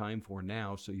make time for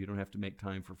now so you don't have to make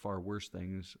time for far worse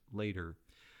things later.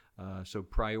 So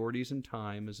priorities and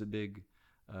time is a big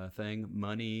thing.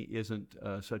 Money isn't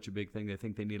such a big thing. They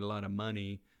think they need a lot of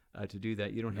money to do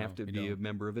that. You don't have to be a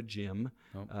member of a gym.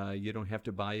 Nope. You don't have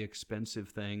to buy expensive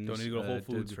things. Don't need to go to Whole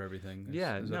Foods for everything.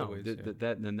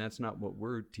 That's not what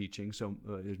we're teaching. So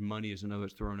money is another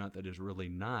thrown out that is really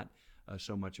not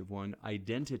so much of one.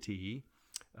 Identity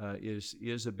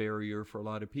is a barrier for a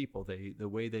lot of people. The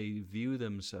way they view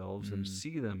themselves and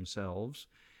see themselves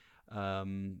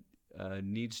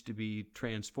needs to be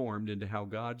transformed into how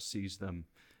God sees them.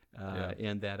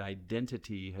 And that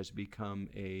identity has become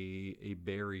a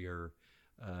barrier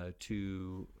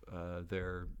to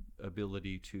their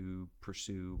ability to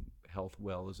pursue health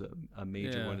well is a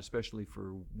major one, especially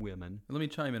for women. Let me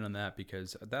chime in on that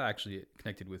because that actually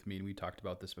connected with me, and we talked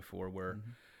about this before where,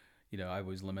 I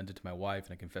always lamented to my wife,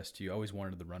 and I confessed to you, I always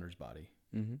wanted the runner's body.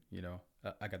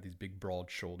 I got these big, broad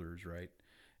shoulders, right?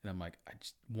 And I'm like, I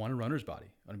just want a runner's body.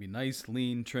 I want to be nice,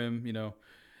 lean, trim,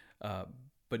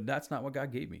 but that's not what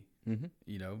God gave me.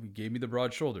 He gave me the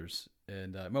broad shoulders.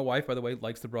 And my wife, by the way,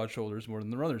 likes the broad shoulders more than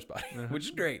the runner's body, which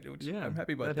is great. I'm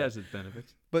happy about that. That has its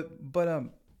benefits. But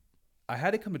I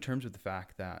had to come to terms with the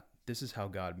fact that this is how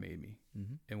God made me.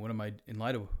 And what am I, in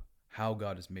light of how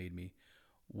God has made me,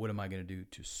 what am I going to do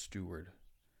to steward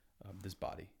this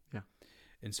body? Yeah.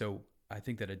 And so I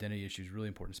think that identity issue is really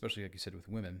important, especially like you said with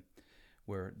women,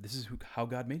 where this is how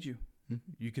God made you.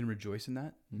 You can rejoice in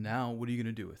that. Now, what are you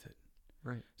going to do with it?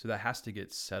 Right. So that has to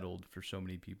get settled for so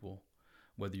many people,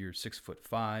 whether you're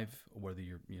 6'5", or whether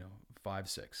you're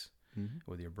 5'6",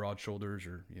 whether you're broad shoulders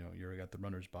or you're got the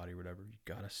runner's body or whatever. You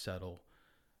got to settle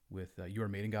with you are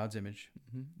made in God's image.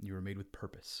 You are made with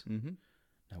purpose.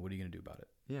 Now, what are you going to do about it?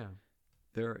 Yeah.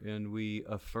 And we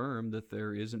affirm that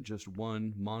there isn't just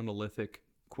one monolithic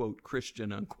quote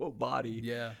Christian unquote body.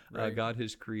 Yeah. Right. God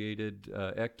has created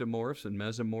ectomorphs and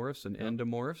mesomorphs and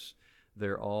endomorphs.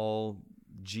 They're all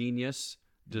genius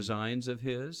designs of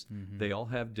his. They all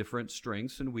have different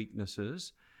strengths and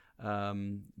weaknesses,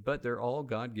 but they're all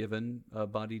God-given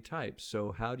body types.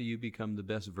 So how do you become the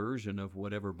best version of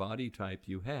whatever body type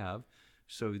you have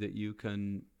so that you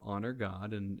can honor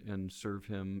God and serve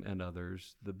him and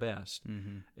others the best?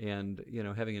 And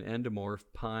having an endomorph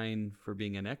pine for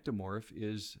being an ectomorph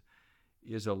is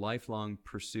a lifelong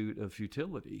pursuit of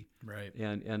futility, right,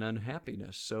 and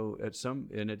unhappiness. So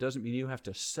and it doesn't mean you have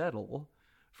to settle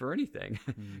for anything.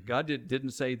 God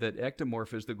didn't say that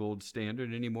ectomorph is the gold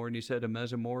standard any more than he said a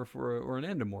mesomorph or an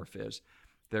endomorph is.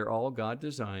 They're all God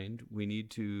designed. We need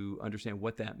to understand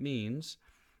what that means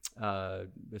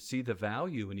see the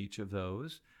value in each of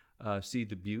those, see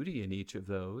the beauty in each of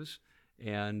those,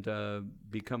 and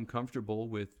become comfortable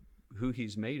with who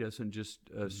he's made us, and just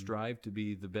strive to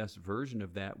be the best version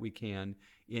of that we can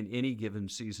in any given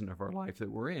season of our life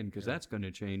that we're in, because that's going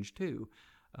to change too.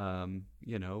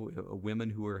 Women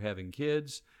who are having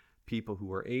kids, people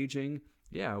who are aging,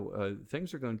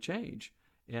 things are going to change.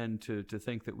 And to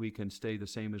think that we can stay the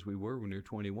same as we were when we were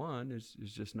 21 is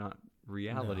just not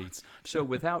reality. No, it's not. So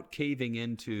without caving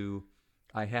into,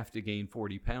 I have to gain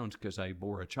 40 pounds because I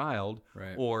bore a child,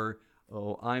 right, or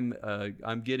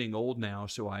I'm getting old now,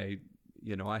 so I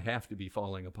have to be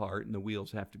falling apart and the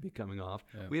wheels have to be coming off.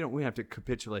 Yeah. We have to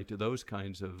capitulate to those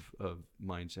kinds of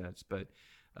mindsets, but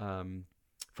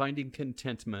finding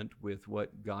contentment with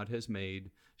what God has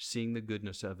made, seeing the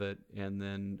goodness of it, and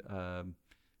then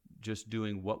just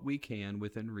doing what we can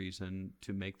within reason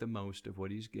to make the most of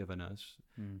what he's given us,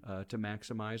 to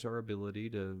maximize our ability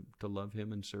to love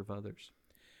him and serve others.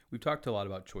 We've talked a lot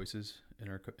about choices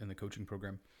in the coaching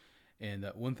program. And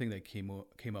one thing that came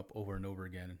up over and over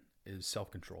again is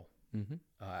self-control. Mm-hmm.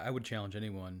 I would challenge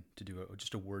anyone to do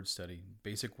just a word study,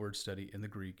 basic word study in the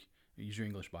Greek, use your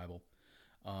English Bible,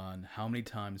 on how many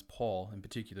times Paul, in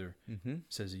particular,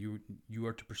 says you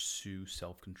are to pursue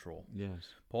self-control. Yes.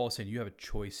 Paul is saying you have a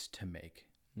choice to make.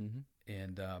 Mm-hmm.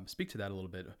 And speak to that a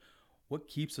little bit. What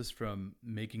keeps us from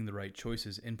making the right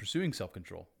choices in pursuing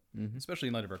self-control, especially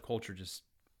in light of our culture just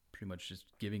pretty much just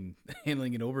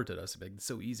handling it over to us? It's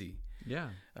so easy. Yeah.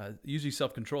 Usually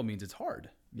self-control means it's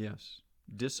hard. Yes.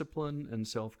 Discipline and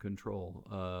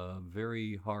self-control,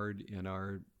 very hard in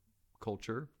our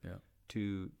culture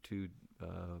to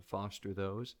foster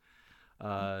those.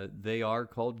 They are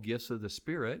called gifts of the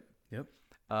Spirit,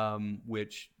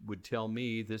 which would tell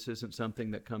me this isn't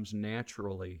something that comes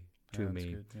naturally to me.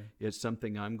 Good, yeah. It's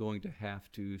something I'm going to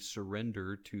have to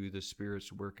surrender to the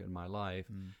Spirit's work in my life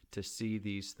to see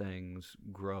these things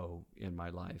grow in my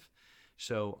life.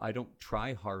 So I don't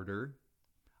try harder.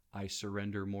 I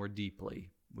surrender more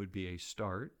deeply would be a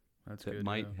start. That's that good,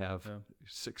 might have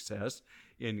success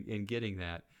in getting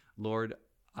that. Lord,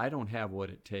 I don't have what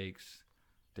it takes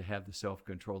to have the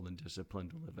self-control and discipline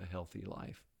to live a healthy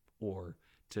life, or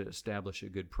to establish a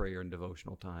good prayer and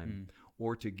devotional time,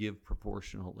 or to give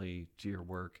proportionally to your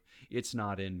work. It's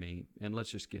not in me. And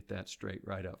let's just get that straight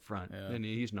right up front. Yeah. And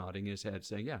he's nodding his head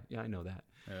saying, yeah, I know that.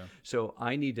 Yeah. So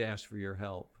I need to ask for your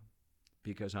help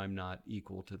because I'm not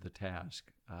equal to the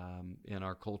task. And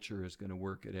our culture is going to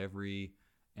work at every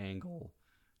angle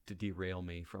to derail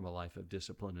me from a life of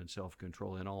discipline and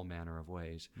self-control in all manner of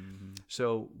ways. Mm-hmm.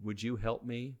 So would you help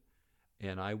me?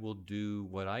 And I will do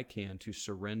what I can to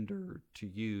surrender to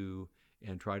you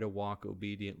and try to walk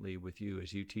obediently with you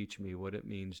as you teach me what it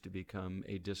means to become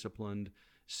a disciplined,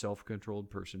 self-controlled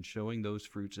person, showing those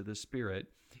fruits of the Spirit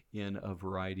in a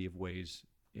variety of ways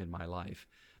in my life.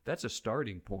 That's a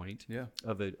starting point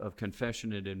of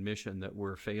confession and admission that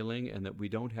we're failing and that we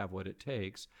don't have what it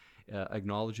takes,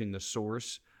 acknowledging the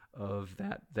source of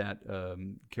that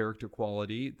character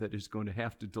quality that is going to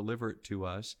have to deliver it to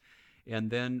us,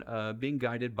 and then being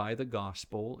guided by the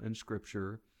gospel and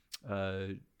Scripture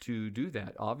to do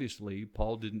that. Obviously,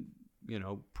 Paul didn't,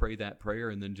 pray that prayer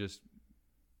and then just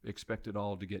expect it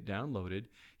all to get downloaded.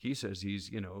 He says he's,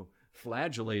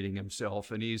 flagellating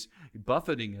himself and he's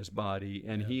buffeting his body,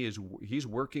 and he's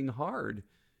working hard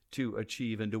to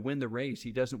achieve and to win the race.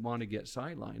 He doesn't want to get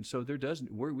sidelined. So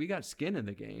we got skin in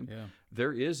the game. Yeah.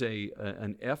 There is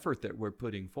an effort that we're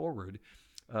putting forward,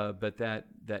 but that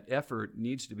effort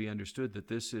needs to be understood that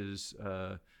this is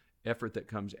effort that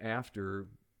comes after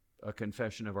a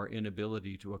confession of our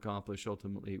inability to accomplish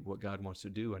ultimately what God wants to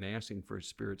do, and asking for His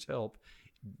Spirit's help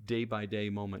day by day,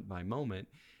 moment by moment,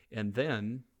 and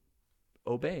then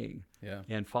obeying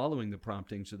and following the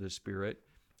promptings of the Spirit.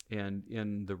 And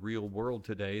in the real world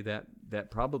today, that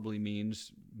probably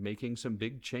means making some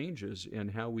big changes in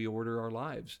how we order our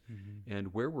lives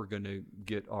and where we're going to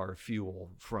get our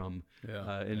fuel from.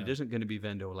 It isn't going to be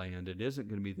Vendo Land. It isn't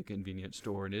going to be the convenience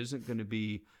store. It isn't going to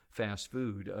be fast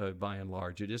food by and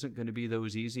large. It isn't going to be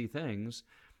those easy things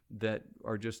that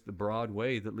are just the broad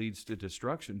way that leads to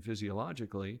destruction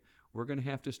physiologically. We're going to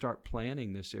have to start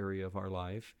planning this area of our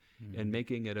life and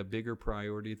making it a bigger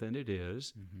priority than it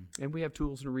is. And we have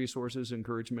tools and resources,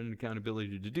 encouragement and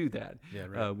accountability to do that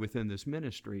within this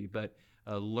ministry. But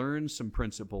learn some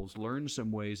principles, learn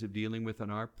some ways of dealing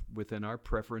within our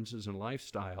preferences and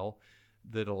lifestyle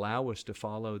that allow us to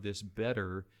follow this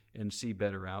better and see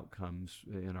better outcomes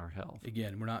in our health.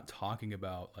 Again, we're not talking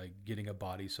about like getting a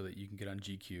body so that you can get on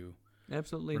GQ.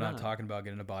 Absolutely not. We're not talking about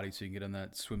getting a body so you can get on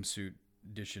that swimsuit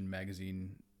edition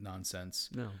magazine nonsense.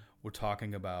 No. We're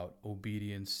talking about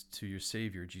obedience to your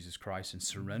Savior, Jesus Christ, and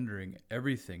surrendering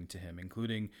everything to Him,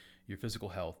 including your physical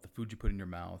health, the food you put in your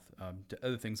mouth, to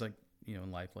other things like,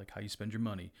 in life, like how you spend your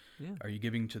money. Yeah. Are you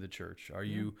giving to the church? Are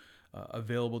you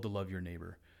available to love your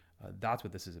neighbor? That's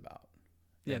what this is about.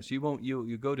 Yes, you won't.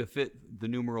 You go to fit the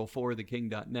numeral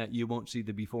 4theking.net. You won't see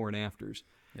the before and afters.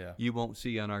 Yeah. You won't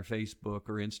see on our Facebook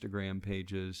or Instagram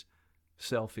pages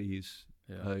selfies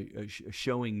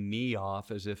showing me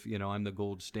off as if I'm the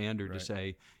gold standard to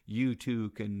say you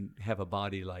too can have a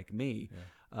body like me.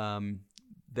 Yeah.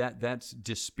 That's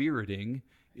dispiriting.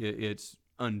 It's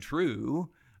untrue.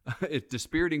 It's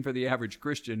dispiriting for the average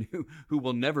Christian who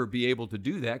will never be able to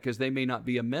do that because they may not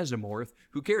be a mesomorph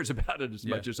who cares about it as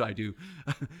much as I do.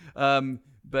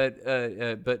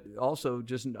 But also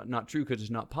just not true because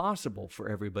it's not possible for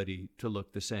everybody to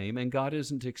look the same, and God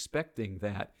isn't expecting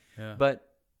that. Yeah. But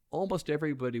almost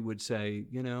everybody would say,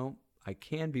 I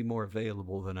can be more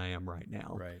available than I am right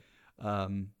now. Right.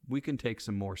 We can take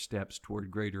some more steps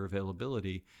toward greater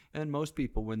availability. And most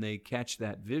people, when they catch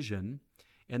that vision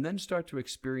and then start to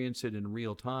experience it in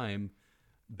real time,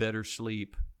 better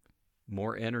sleep,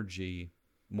 more energy,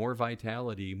 more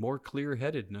vitality, more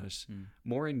clear-headedness,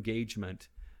 more engagement.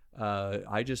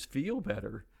 I just feel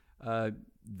better.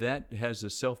 That has a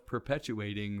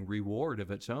self-perpetuating reward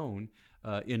of its own.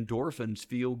 Endorphins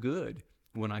feel good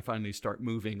when I finally start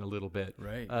moving a little bit.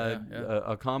 Right.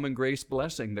 A common grace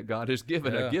blessing that God has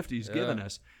given, a gift He's given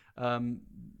us.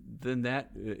 Then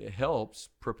that helps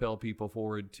propel people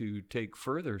forward to take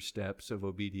further steps of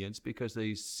obedience because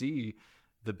they see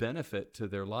the benefit to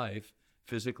their life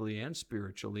physically and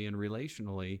spiritually and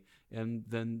relationally, and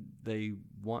then they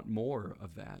want more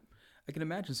of that. I can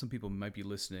imagine some people might be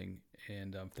listening,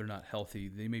 and if they're not healthy,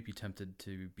 they may be tempted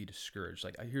to be discouraged.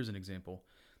 Like, here's an example.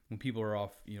 When people are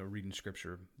off, reading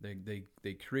scripture,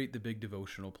 they create the big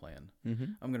devotional plan. Mm-hmm.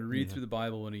 I'm going to read through the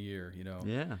Bible in a year,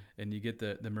 Yeah. And you get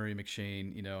the Murray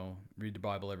McShane, read the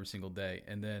Bible every single day.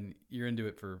 And then you're into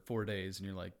it for 4 days and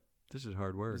you're like, this is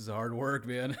hard work. This is hard work,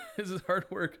 man. This is hard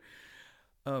work.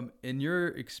 In your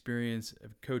experience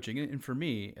of coaching, and for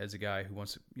me as a guy who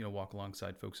wants to, walk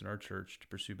alongside folks in our church to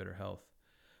pursue better health,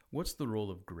 what's the role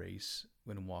of grace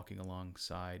when walking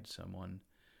alongside someone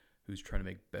who's trying to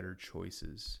make better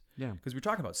choices? Yeah. Because we're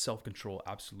talking about self-control,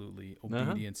 absolutely.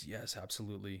 Obedience, yes,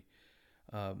 absolutely.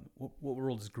 What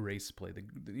role does grace play?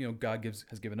 God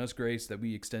has given us grace that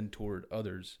we extend toward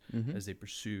others as they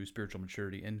pursue spiritual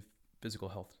maturity and physical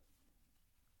health.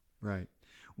 Right.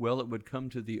 Well, it would come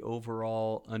to the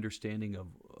overall understanding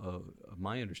of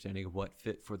my understanding of what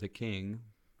Fit for the King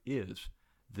is.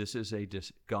 This is a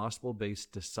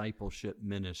gospel-based discipleship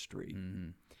ministry. Mm-hmm.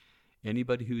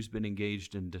 Anybody who's been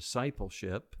engaged in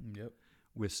discipleship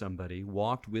with somebody,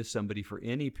 walked with somebody for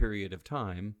any period of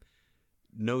time,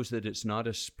 knows that it's not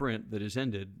a sprint that is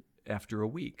ended after a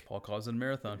week. Paul calls it a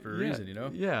marathon for a reason,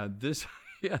 Yeah, this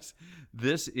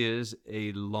is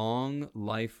a long,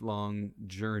 lifelong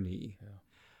journey. Yeah.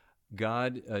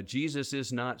 Jesus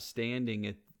is not standing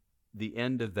at the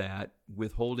end of that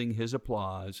withholding His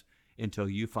applause until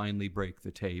you finally break the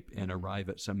tape and arrive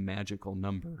at some magical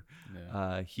number.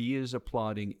 Yeah. He is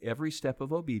applauding every step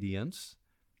of obedience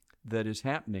that is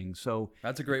happening. So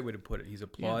that's a great way to put it. He's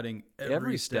applauding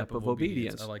every step of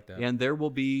obedience. I like that. And there will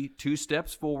be 2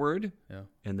 steps forward,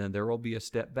 and then there will be a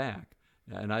step back.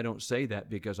 And I don't say that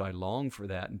because I long for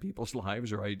that in people's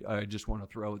lives, or I just want to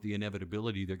throw out the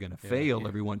inevitability they're going to fail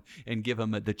everyone and give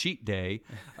them the cheat day.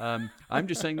 I'm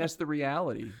just saying that's the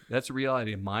reality. That's the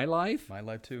reality of my life. My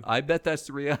life too. I bet that's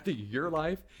the reality of your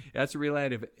life. That's the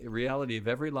reality of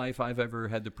every life I've ever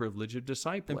had the privilege of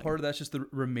discipling. And part of that's just the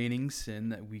remaining sin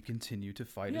that we continue to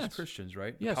fight as Christians,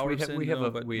 right? Yes, we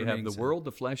have the world,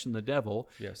 the flesh, and the devil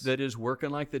that is working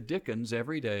like the Dickens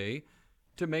every day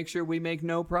to make sure we make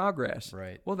no progress.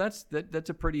 Right. Well, that's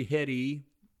a pretty heady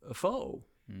foe.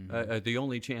 Mm-hmm. The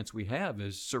only chance we have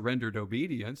is surrendered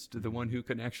obedience to the one who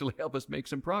can actually help us make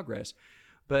some progress.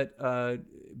 But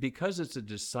because it's a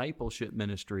discipleship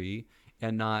ministry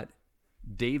and not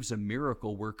Dave's a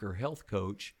miracle worker health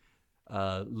coach,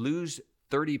 lose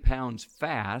 30 pounds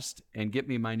fast and get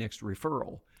me my next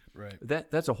referral. Right.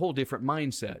 That's a whole different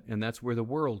mindset, and that's where the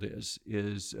world is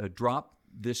drop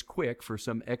this quick for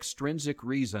some extrinsic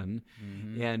reason,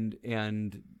 and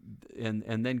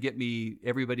then get me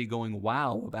everybody going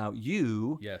wow about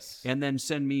you, and then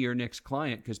send me your next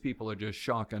client because people are just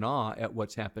shock and awe at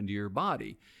what's happened to your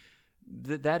body.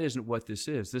 That isn't what this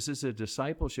is. This is a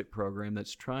discipleship program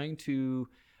that's trying to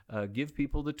give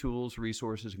people the tools,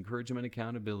 resources, encouragement,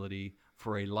 accountability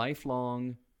for a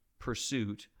lifelong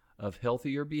pursuit of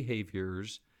healthier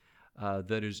behaviors,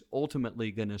 that is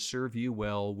ultimately going to serve you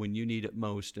well when you need it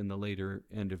most in the later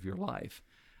end of your life.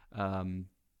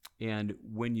 And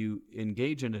when you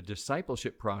engage in a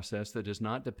discipleship process that is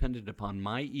not dependent upon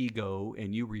my ego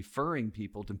and you referring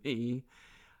people to me,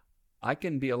 I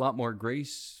can be a lot more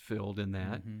grace-filled in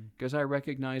that because I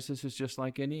recognize this is just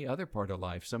like any other part of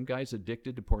life. Some guy's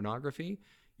addicted to pornography.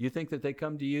 You think that they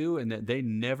come to you and that they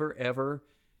never, ever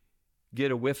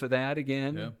get a whiff of that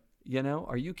again? Yeah. You know,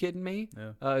 are you kidding me?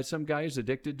 Yeah. Some guy's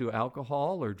addicted to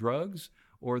alcohol or drugs,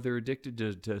 or they're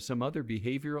addicted to some other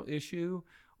behavioral issue,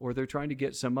 or they're trying to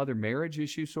get some other marriage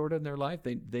issue sorted in their life.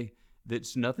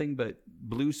 That's nothing but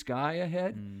blue sky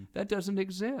ahead. That doesn't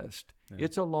exist. Yeah.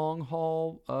 It's a long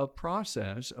haul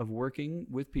process of working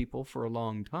with people for a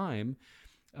long time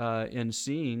and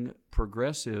seeing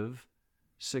progressive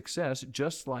success,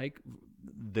 just like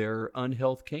their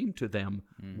unhealth came to them,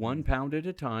 1 pound at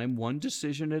a time, one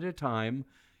decision at a time,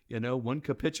 one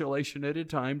capitulation at a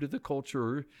time to the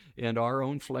culture and our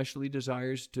own fleshly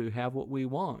desires to have what we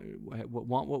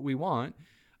want,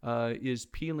 is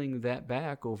peeling that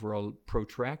back over a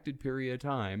protracted period of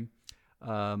time,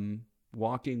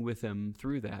 walking with them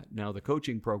through that. Now, the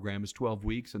coaching program is 12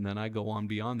 weeks, and then I go on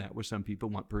beyond that with some people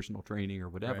want personal training or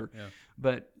whatever. Right, yeah.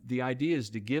 But the idea is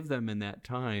to give them in that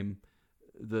time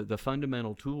the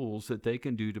fundamental tools that they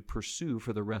can do to pursue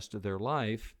for the rest of their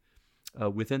life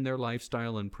within their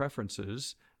lifestyle and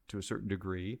preferences to a certain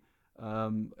degree,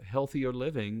 healthier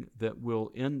living that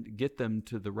will get them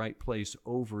to the right place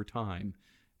over time.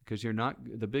 Because you're not,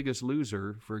 the Biggest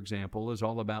Loser, for example, is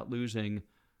all about losing,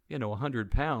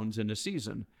 100 pounds in a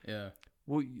season. Yeah.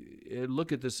 Well,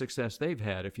 look at the success they've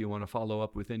had. If you want to follow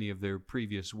up with any of their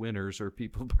previous winners or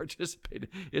people who participated,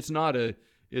 it's not a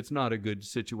good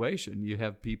situation. You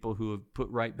have people who have put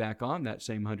right back on that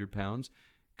same 100 pounds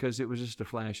because it was just a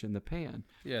flash in the pan.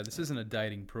 Yeah, this isn't a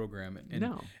dieting program.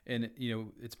 No. And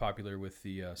it's popular with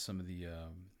the some of the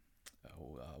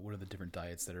what are the different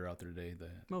diets that are out there today?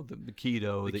 The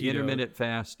keto, the intermittent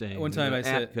fasting. One time I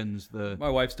said, Atkins, my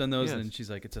wife's done those, yes. and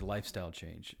she's like, it's a lifestyle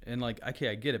change. And okay,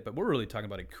 I get it, but we're really talking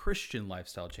about a Christian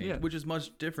lifestyle change, yeah. which is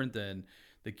much different than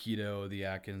the keto, the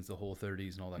Atkins, the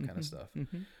Whole30s, and all that kind of stuff.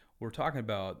 We're talking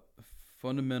about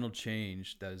fundamental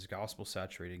change that is gospel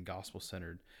saturated and gospel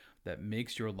centered, that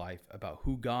makes your life about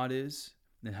who God is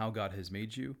and how God has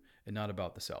made you, and not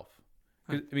about the self.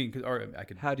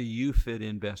 How do you fit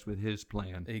in best with His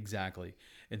plan? Exactly.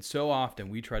 And so often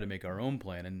we try to make our own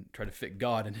plan and try to fit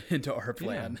God into our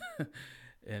plan. Yeah.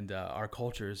 And our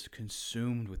culture is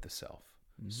consumed with the self,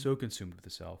 so consumed with the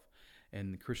self.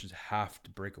 And Christians have to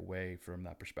break away from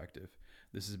that perspective.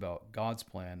 This is about God's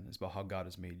plan. It's about how God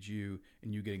has made you,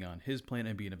 and you getting on His plan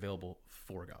and being available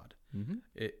for God. When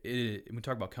we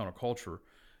talk about counterculture,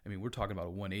 we're talking about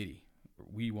a 180.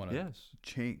 We want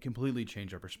to completely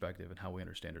change our perspective and how we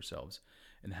understand ourselves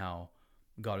and how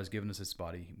God has given us this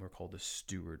body. We're called to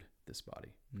steward this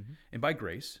body. And by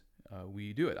grace,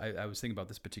 we do it. I was thinking about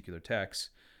this particular text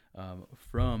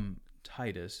from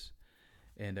Titus,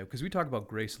 and because we talk about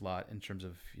grace a lot in terms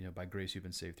of, by grace you've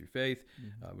been saved through faith.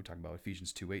 We're talking about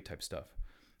Ephesians 2:8 type stuff.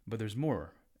 But there's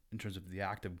more in terms of the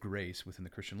act of grace within the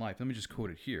Christian life. Let me just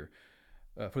quote it here.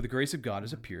 For the grace of God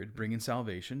has appeared, bringing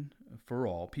salvation for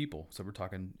all people. So we're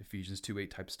talking Ephesians 2:8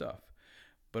 type stuff.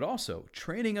 But also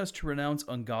training us to renounce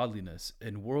ungodliness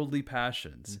and worldly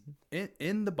passions.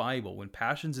 In the Bible, when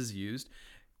passions is used,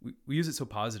 we use it so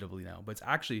positively now, but it's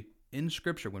actually in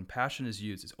Scripture, when passion is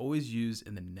used, it's always used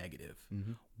in the negative.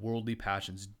 Worldly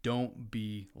passions. Don't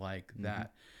be like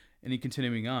that. And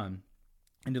continuing on,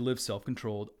 and to live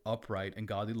self-controlled, upright, and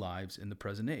godly lives in the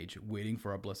present age, waiting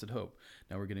for our blessed hope.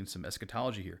 Now we're getting some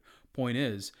eschatology here. Point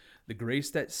is, the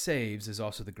grace that saves is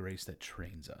also the grace that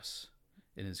trains us,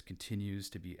 and continues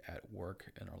to be at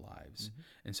work in our lives.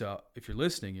 And so if you're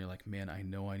listening, you're like, man, I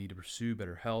know I need to pursue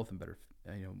better health and better,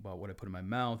 about what I put in my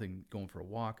mouth and going for a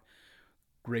walk.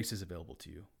 Grace is available to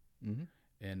you.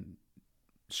 And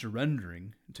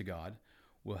surrendering to God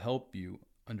will help you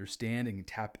understand and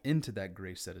tap into that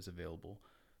grace that is available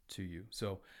to you.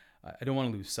 So I don't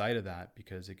want to lose sight of that,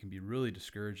 because it can be really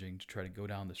discouraging to try to go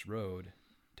down this road,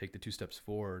 take the 2 steps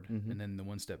forward and then the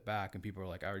 1 step back, and people are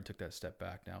like, I already took that step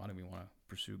back, now I don't even want to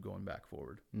pursue going back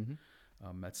forward.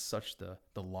 That's such the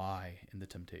lie and the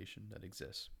temptation that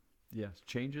exists. Yes,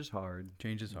 change is hard.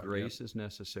 Grace is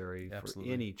necessary for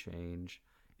any change,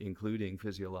 including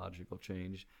physiological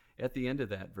change. At the end of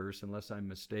that verse, unless I'm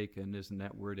mistaken, isn't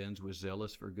that word ends with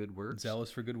zealous for good works?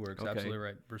 Zealous for good works, okay. Absolutely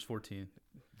right. Verse 14.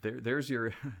 There's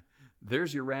your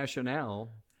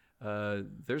rationale.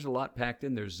 There's a lot packed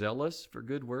in there. Zealous for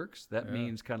good works. That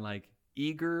means kind of like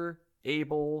eager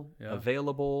able,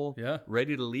 available,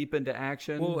 ready to leap into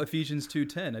action. Well, Ephesians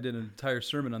 2:10, I did an entire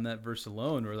sermon on that verse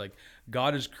alone, where like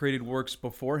God has created works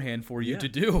beforehand for you to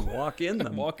do. Walk in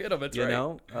them. Walk in them, that's right.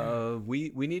 You know,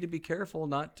 we need to be careful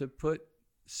not to put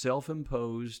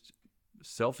self-imposed,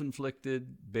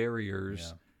 self-inflicted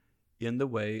barriers in the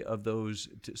way of those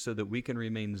so that we can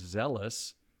remain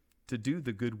zealous to do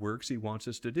the good works he wants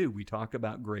us to do. We talk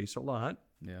about grace a lot.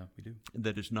 Yeah, we do.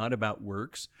 That it's not about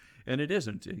works, and it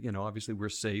isn't. You know, obviously we're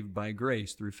saved by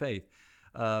grace through faith,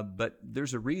 but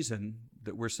there's a reason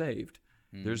that we're saved.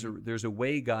 There's a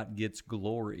way God gets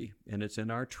glory, and it's in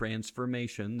our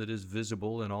transformation that is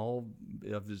visible in all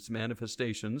of its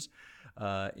manifestations,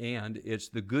 and it's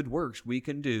the good works we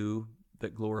can do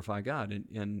that glorify God.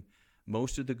 And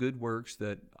most of the good works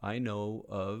that I know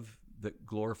of that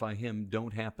glorify him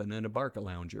don't happen in a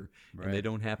Barcalounger, and they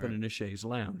don't happen in a chaise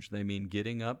lounge. They mean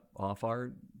getting up off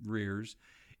our rears,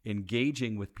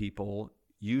 engaging with people,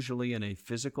 usually in a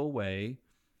physical way,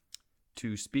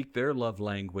 to speak their love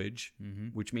language,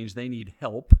 which means they need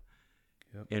help,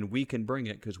 and we can bring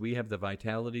it because we have the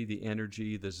vitality, the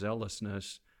energy, the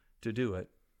zealousness to do it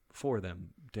for them,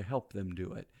 to help them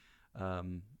do it.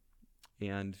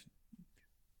 And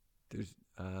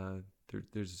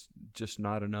there's just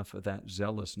not enough of that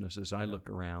zealousness as I look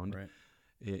around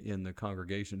in the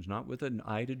congregations, not with an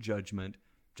eye to judgment,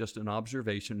 just an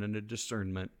observation and a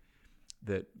discernment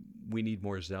that we need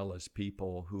more zealous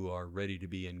people who are ready to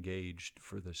be engaged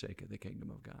for the sake of the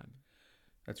kingdom of God.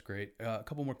 That's great. A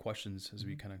couple more questions as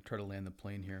we kind of try to land the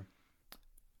plane here.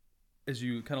 As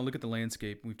you kind of look at the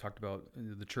landscape, we've talked about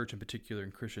the church in particular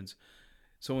and Christians,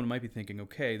 someone might be thinking,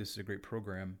 okay, this is a great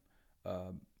program.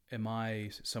 Am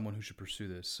I someone who should pursue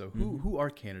this? So who are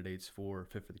candidates for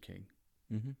Fit for the King?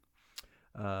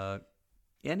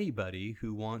 Anybody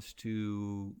who wants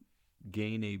to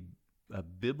gain a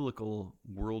biblical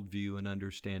worldview and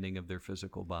understanding of their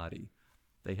physical body.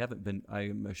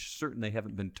 I'm certain they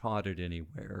haven't been taught it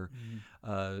anywhere.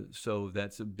 So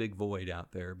that's a big void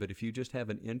out there. But if you just have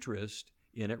an interest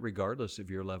in it, regardless of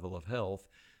your level of health,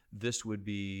 this would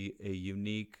be a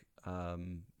unique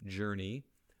journey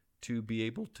to be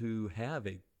able to have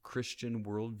a Christian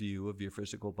worldview of your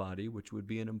physical body, which would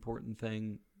be an important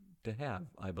thing to have,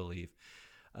 I believe.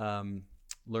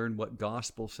 Learn what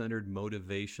gospel-centered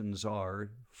motivations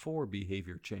are for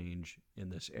behavior change in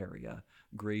this area,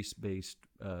 grace-based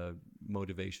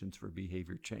motivations for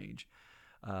behavior change.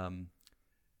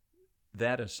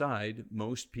 That aside,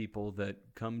 most people that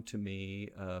come to me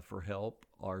for help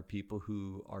are people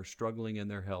who are struggling in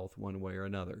their health one way or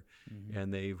another,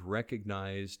 and they've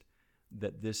recognized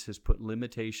that this has put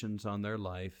limitations on their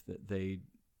life that they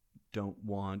don't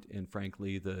want, and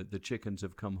frankly, the chickens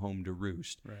have come home to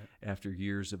roost after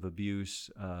years of abuse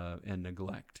and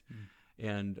neglect.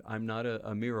 And I'm not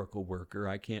a miracle worker.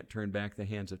 I can't turn back the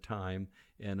hands of time,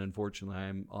 and unfortunately,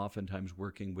 I'm oftentimes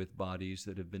working with bodies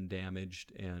that have been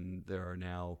damaged, and there are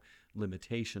now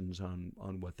limitations on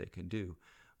what they can do.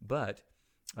 But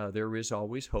there is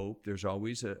always hope. There's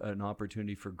always an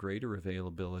opportunity for greater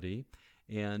availability,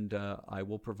 and I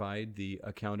will provide the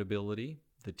accountability,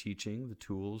 the teaching, the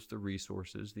tools, the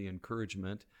resources, the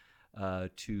encouragement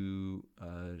to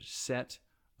set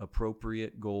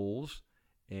appropriate goals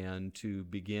and to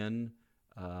begin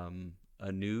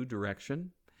a new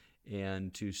direction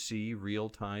and to see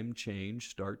real-time change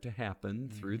start to happen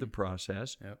through the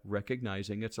process,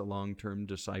 recognizing it's a long-term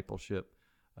discipleship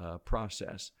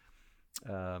process.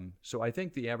 So I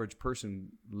think the average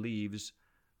person leaves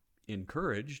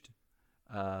encouraged.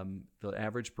 The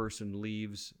average person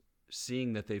leaves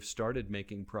seeing that they've started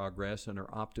making progress and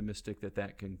are optimistic that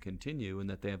that can continue and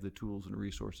that they have the tools and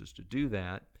resources to do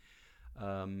that.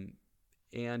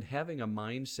 And having a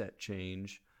mindset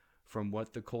change from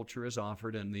what the culture has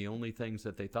offered and the only things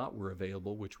that they thought were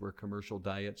available, which were commercial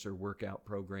diets or workout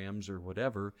programs or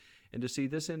whatever, and to see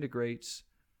this integrates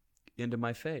into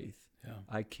my faith.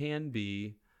 I can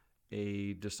be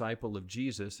a disciple of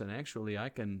Jesus, and actually I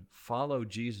can follow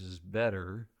Jesus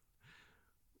better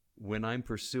when I'm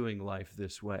pursuing life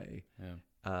this way.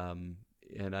 And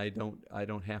I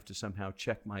don't have to somehow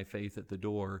check my faith at the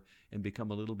door and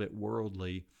become a little bit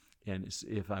worldly, and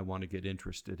if I want to get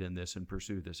interested in this and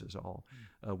pursue this is all.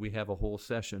 We have a whole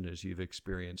session, as you've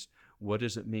experienced. What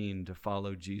does it mean to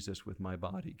follow Jesus with my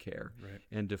body care?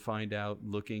 And to find out,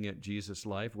 looking at Jesus'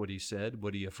 life, what he said,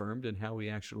 what he affirmed, and how he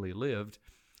actually lived,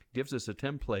 gives us a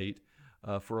template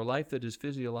for a life that is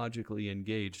physiologically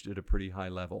engaged at a pretty high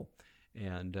level.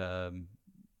 And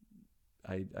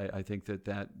I think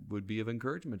that would be of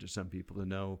encouragement to some people to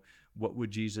know, what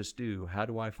would Jesus do? How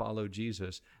do I follow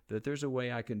Jesus? That there's a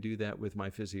way I can do that with my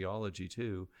physiology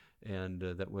too, and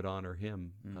that would honor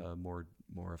him more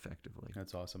effectively.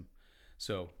 That's awesome.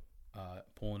 So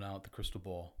pulling out the crystal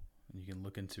ball, and you can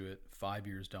look into it 5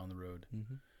 years down the road.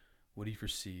 Mm-hmm. What do you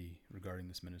foresee regarding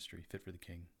this ministry, Fit for the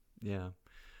King? Yeah.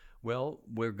 Well,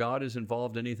 where God is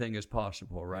involved, anything is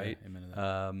possible, right? Yeah, amen to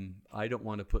that. I don't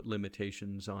want to put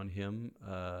limitations on him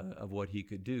of what he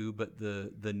could do, but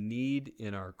the need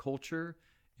in our culture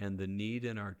and the need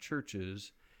in our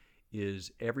churches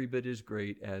is every bit as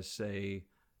great as, say,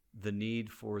 the need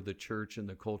for the church and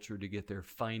the culture to get their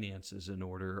finances in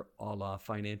order, a la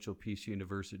Financial Peace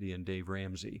University and Dave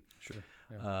Ramsey. Sure.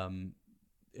 Yeah.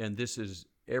 And this is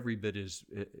every bit as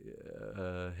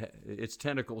its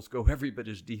tentacles go every bit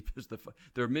as deep as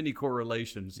there are many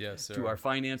correlations to our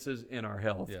finances and our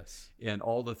health, and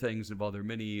all the things involved. There are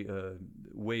many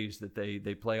ways that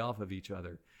they play off of each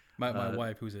other. My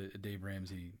wife, who's a Dave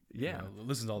Ramsey,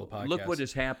 listens to all the podcasts. Look what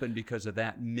has happened because of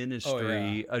that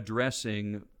ministry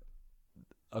addressing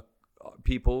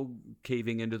people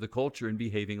caving into the culture and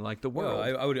behaving like the world.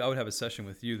 Well, I would have a session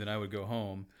with you, then I would go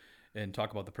home and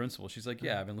talk about the principles. She's like,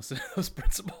 I've been listening to those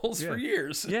principles for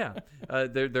years. There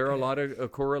are a lot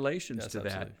of correlations to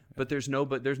that. But there's no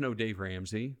Dave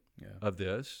Ramsey of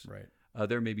this. Right.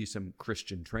 There may be some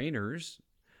Christian trainers,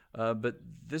 but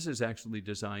this is actually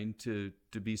designed to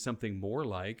be something more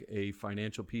like a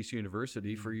Financial Peace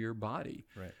University for your body.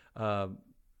 Right.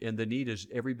 And the need is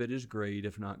every bit as great,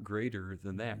 if not greater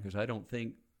than that, because I don't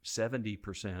think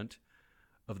 70%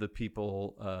 of the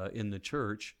people in the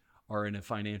church are in a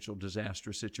financial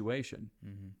disastrous situation.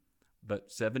 Mm-hmm. But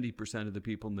 70% of the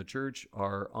people in the church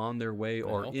are on their way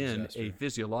or in a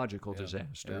physiological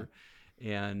disaster.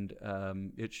 Yeah. And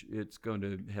it's going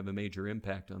to have a major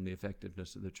impact on the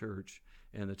effectiveness of the church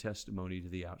and the testimony to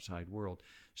the outside world.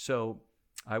 So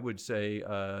I would say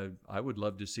I would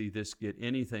love to see this get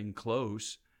anything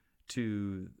close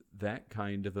to that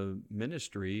kind of a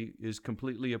ministry is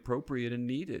completely appropriate and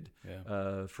needed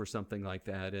for something like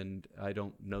that. And I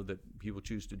don't know that people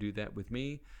choose to do that with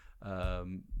me,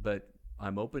 but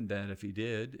I'm open to that if he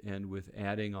did. And with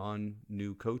adding on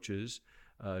new coaches,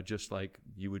 just like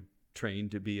you would train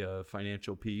to be a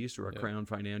Financial Peace or a Crown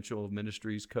Financial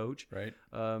Ministries coach, right?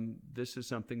 This is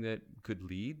something that could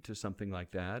lead to something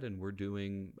like that. And we're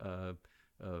doing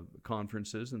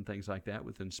conferences and things like that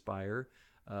with Inspire.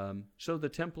 So the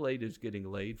template is getting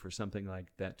laid for something like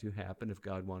that to happen if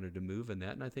God wanted to move in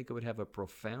that. And I think it would have a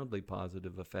profoundly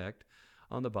positive effect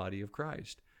on the body of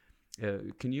Christ.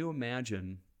 Can you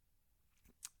imagine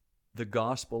the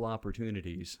gospel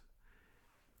opportunities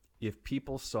if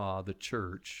people saw the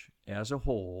church as a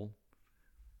whole,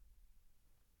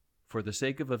 for the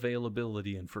sake of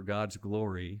availability and for God's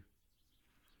glory,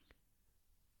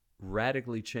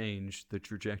 radically change the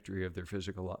trajectory of their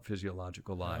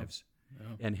physiological lives?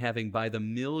 And having by the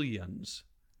millions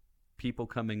people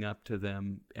coming up to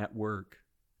them at work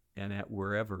and at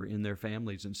wherever in their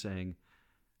families and saying,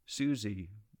 Susie,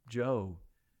 Joe,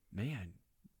 man,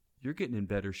 you're getting in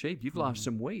better shape. You've lost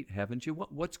some weight, haven't you?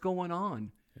 What's going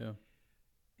on? Yeah.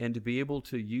 And to be able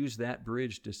to use that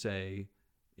bridge to say,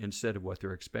 instead of what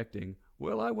they're expecting,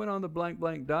 well, I went on the blank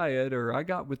diet, or I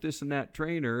got with this and that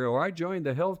trainer, or I joined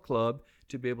the health club,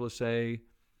 to be able to say,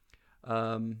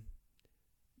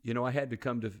 I had to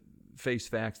come to face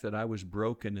facts that I was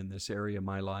broken in this area of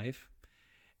my life.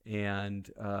 And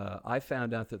I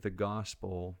found out that the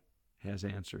gospel has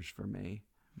answers for me.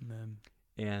 Amen.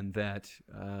 And that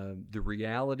the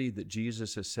reality that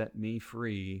Jesus has set me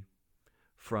free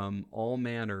from all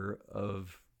manner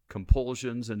of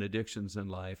compulsions and addictions in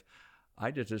life, I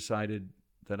just decided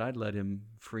that I'd let him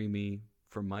free me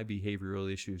from my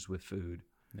behavioral issues with food.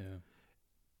 Yeah.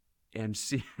 And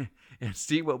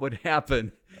see what would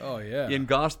happen in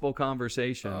gospel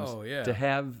conversations. To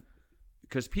have,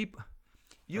 because people,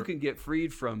 you can get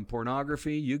freed from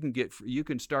pornography. You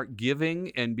can start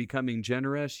giving and becoming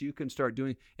generous. You can start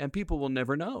doing, and people will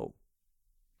never know.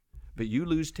 But you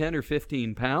lose 10 or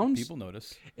 15 pounds. People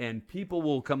notice. And people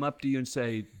will come up to you and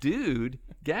say, dude,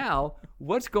 gal,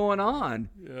 what's going on?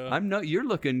 Yeah. You're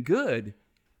looking good.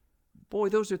 Boy,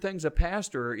 those are things a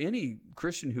pastor or any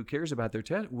Christian who cares about their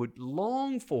tent would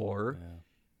long for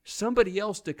somebody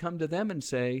else to come to them and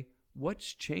say,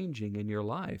 what's changing in your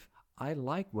life? I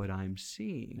like what I'm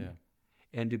seeing. Yeah.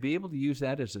 And to be able to use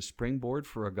that as a springboard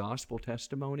for a gospel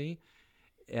testimony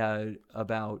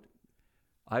about,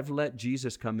 I've let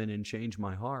Jesus come in and change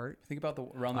my heart. Think about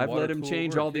around the I've water let him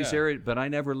change all these areas, but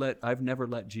I've never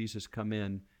let Jesus come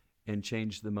in and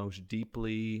change the most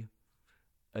deeply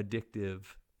addictive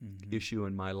issue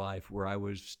in my life where I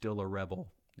was still a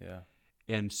rebel. Yeah.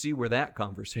 And see where that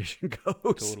conversation goes.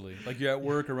 Totally. Like you're at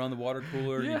work around the water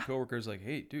cooler and your coworker's like,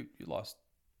 hey, dude, you lost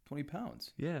 20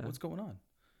 pounds. Yeah. What's going on?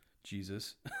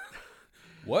 Jesus.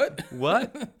 What?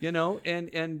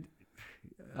 And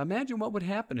imagine what would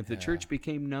happen if the church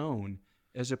became known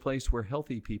as a place where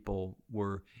healthy people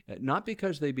were, not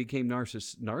because they became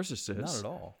narcissists. Not at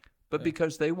all. But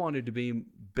because they wanted to be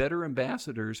better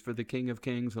ambassadors for the King of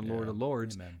Kings and Lord of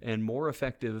Lords. Amen. And more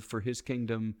effective for his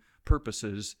kingdom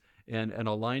purposes and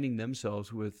aligning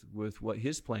themselves with what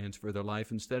his plans for their life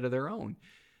instead of their own.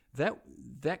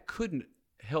 That couldn't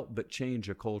help but change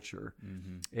a culture.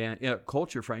 And a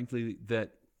culture, frankly,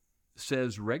 that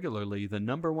says regularly, the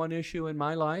number one issue in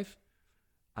my life,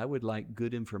 I would like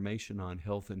good information on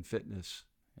health and fitness.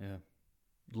 Yeah.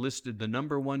 Listed the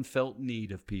number one felt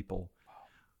need of people.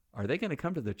 Are they going to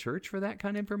come to the church for that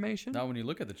kind of information? Not when you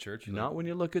look at the church. Not when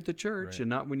you look at the church, and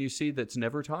not when you see that's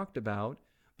never talked about.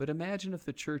 But imagine if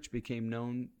the church became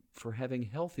known for having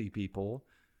healthy people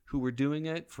who were doing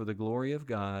it for the glory of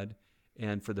God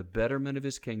and for the betterment of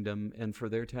his kingdom and for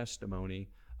their testimony.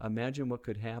 Imagine what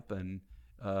could happen.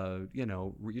 You're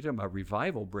talking about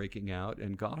revival breaking out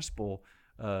and gospel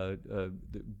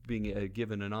being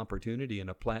given an opportunity and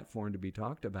a platform to be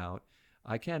talked about.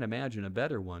 I can't imagine a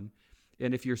better one.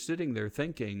 And if you're sitting there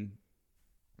thinking,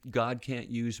 God can't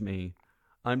use me,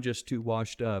 I'm just too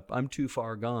washed up, I'm too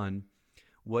far gone,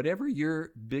 whatever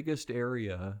your biggest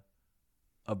area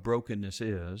of brokenness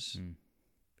is,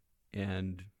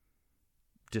 and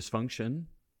dysfunction,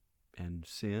 and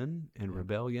sin, and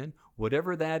rebellion,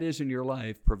 whatever that is in your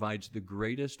life provides the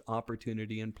greatest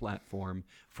opportunity and platform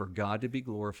for God to be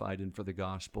glorified and for the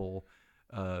gospel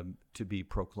to be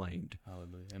proclaimed.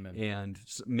 Hallelujah. Amen. And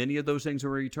many of those things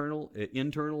are internal,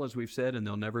 as we've said, and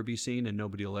they'll never be seen, and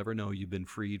nobody will ever know you've been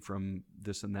freed from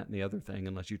this and that and the other thing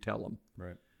unless you tell them.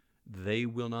 Right. They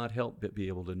will not help but be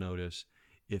able to notice.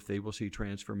 If they will see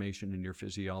transformation in your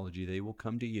physiology, they will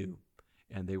come to you,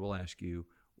 and they will ask you,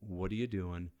 what are you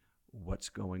doing? What's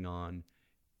going on?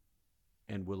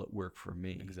 And will it work for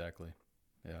me? Exactly.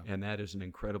 Yeah. And that is an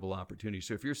incredible opportunity.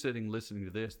 So if you're sitting listening to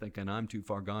this thinking, I'm too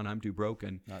far gone, I'm too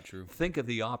broken. Not true. Think of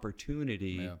the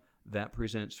opportunity that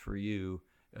presents for you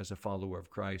as a follower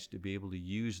of Christ to be able to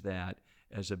use that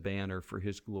as a banner for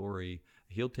his glory.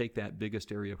 He'll take that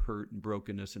biggest area of hurt and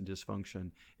brokenness and dysfunction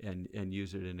and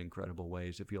use it in incredible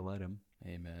ways if you'll let him.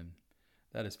 Amen.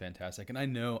 That is fantastic. And I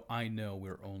know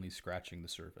we're only scratching the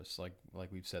surface.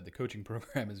 Like we've said, the coaching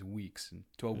program is weeks and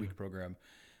 12-week program.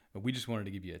 But we just wanted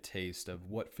to give you a taste of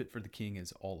what Fit for the King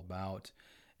is all about.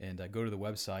 And go to the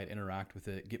website, interact with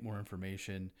it, get more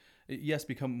information. Yes,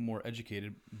 become more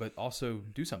educated, but also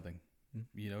do something.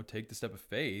 Take the step of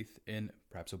faith and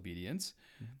perhaps obedience,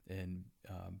 and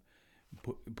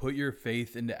put your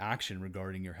faith into action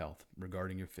regarding your health,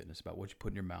 regarding your fitness, about what you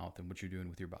put in your mouth and what you're doing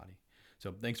with your body.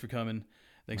 So thanks for coming.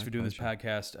 Thanks for doing this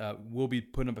podcast. We'll be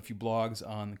putting up a few blogs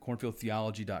on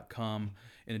cornfieldtheology.com.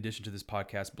 In addition to this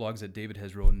podcast, blogs that David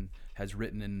has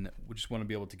written, and we just want to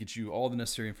be able to get you all the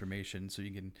necessary information so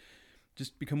you can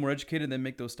just become more educated and then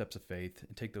make those steps of faith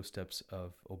and take those steps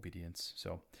of obedience.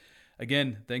 So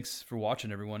again, thanks for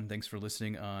watching, everyone. Thanks for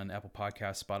listening on Apple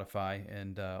Podcasts, Spotify,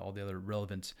 and all the other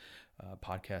relevant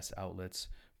podcast outlets.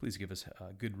 Please give us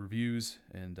good reviews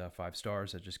and 5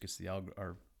 stars. That just gets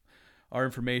our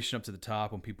information up to the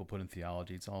top when people put in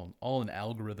theology. It's all an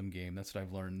algorithm game. That's what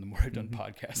I've learned the more I've done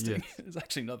podcasting. Yes. There's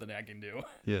actually nothing I can do.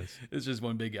 Yes. It's just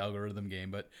one big algorithm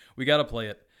game, but we got to play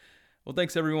it. Well,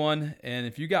 thanks everyone. And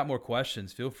if you got more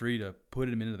questions, feel free to put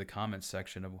them into the comments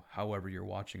section of however you're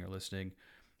watching or listening.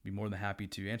 I'd be more than happy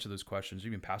to answer those questions.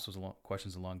 You can pass those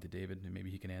questions along to David, and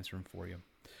maybe he can answer them for you.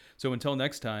 So until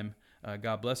next time,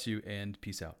 God bless you and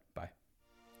peace out. Bye.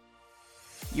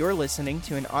 You're listening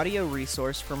to an audio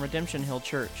resource from Redemption Hill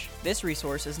Church. This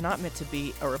resource is not meant to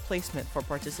be a replacement for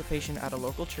participation at a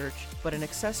local church, but an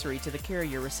accessory to the care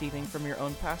you're receiving from your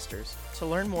own pastors. To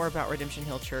learn more about Redemption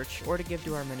Hill Church or to give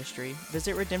to our ministry,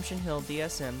 visit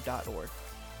redemptionhilldsm.org.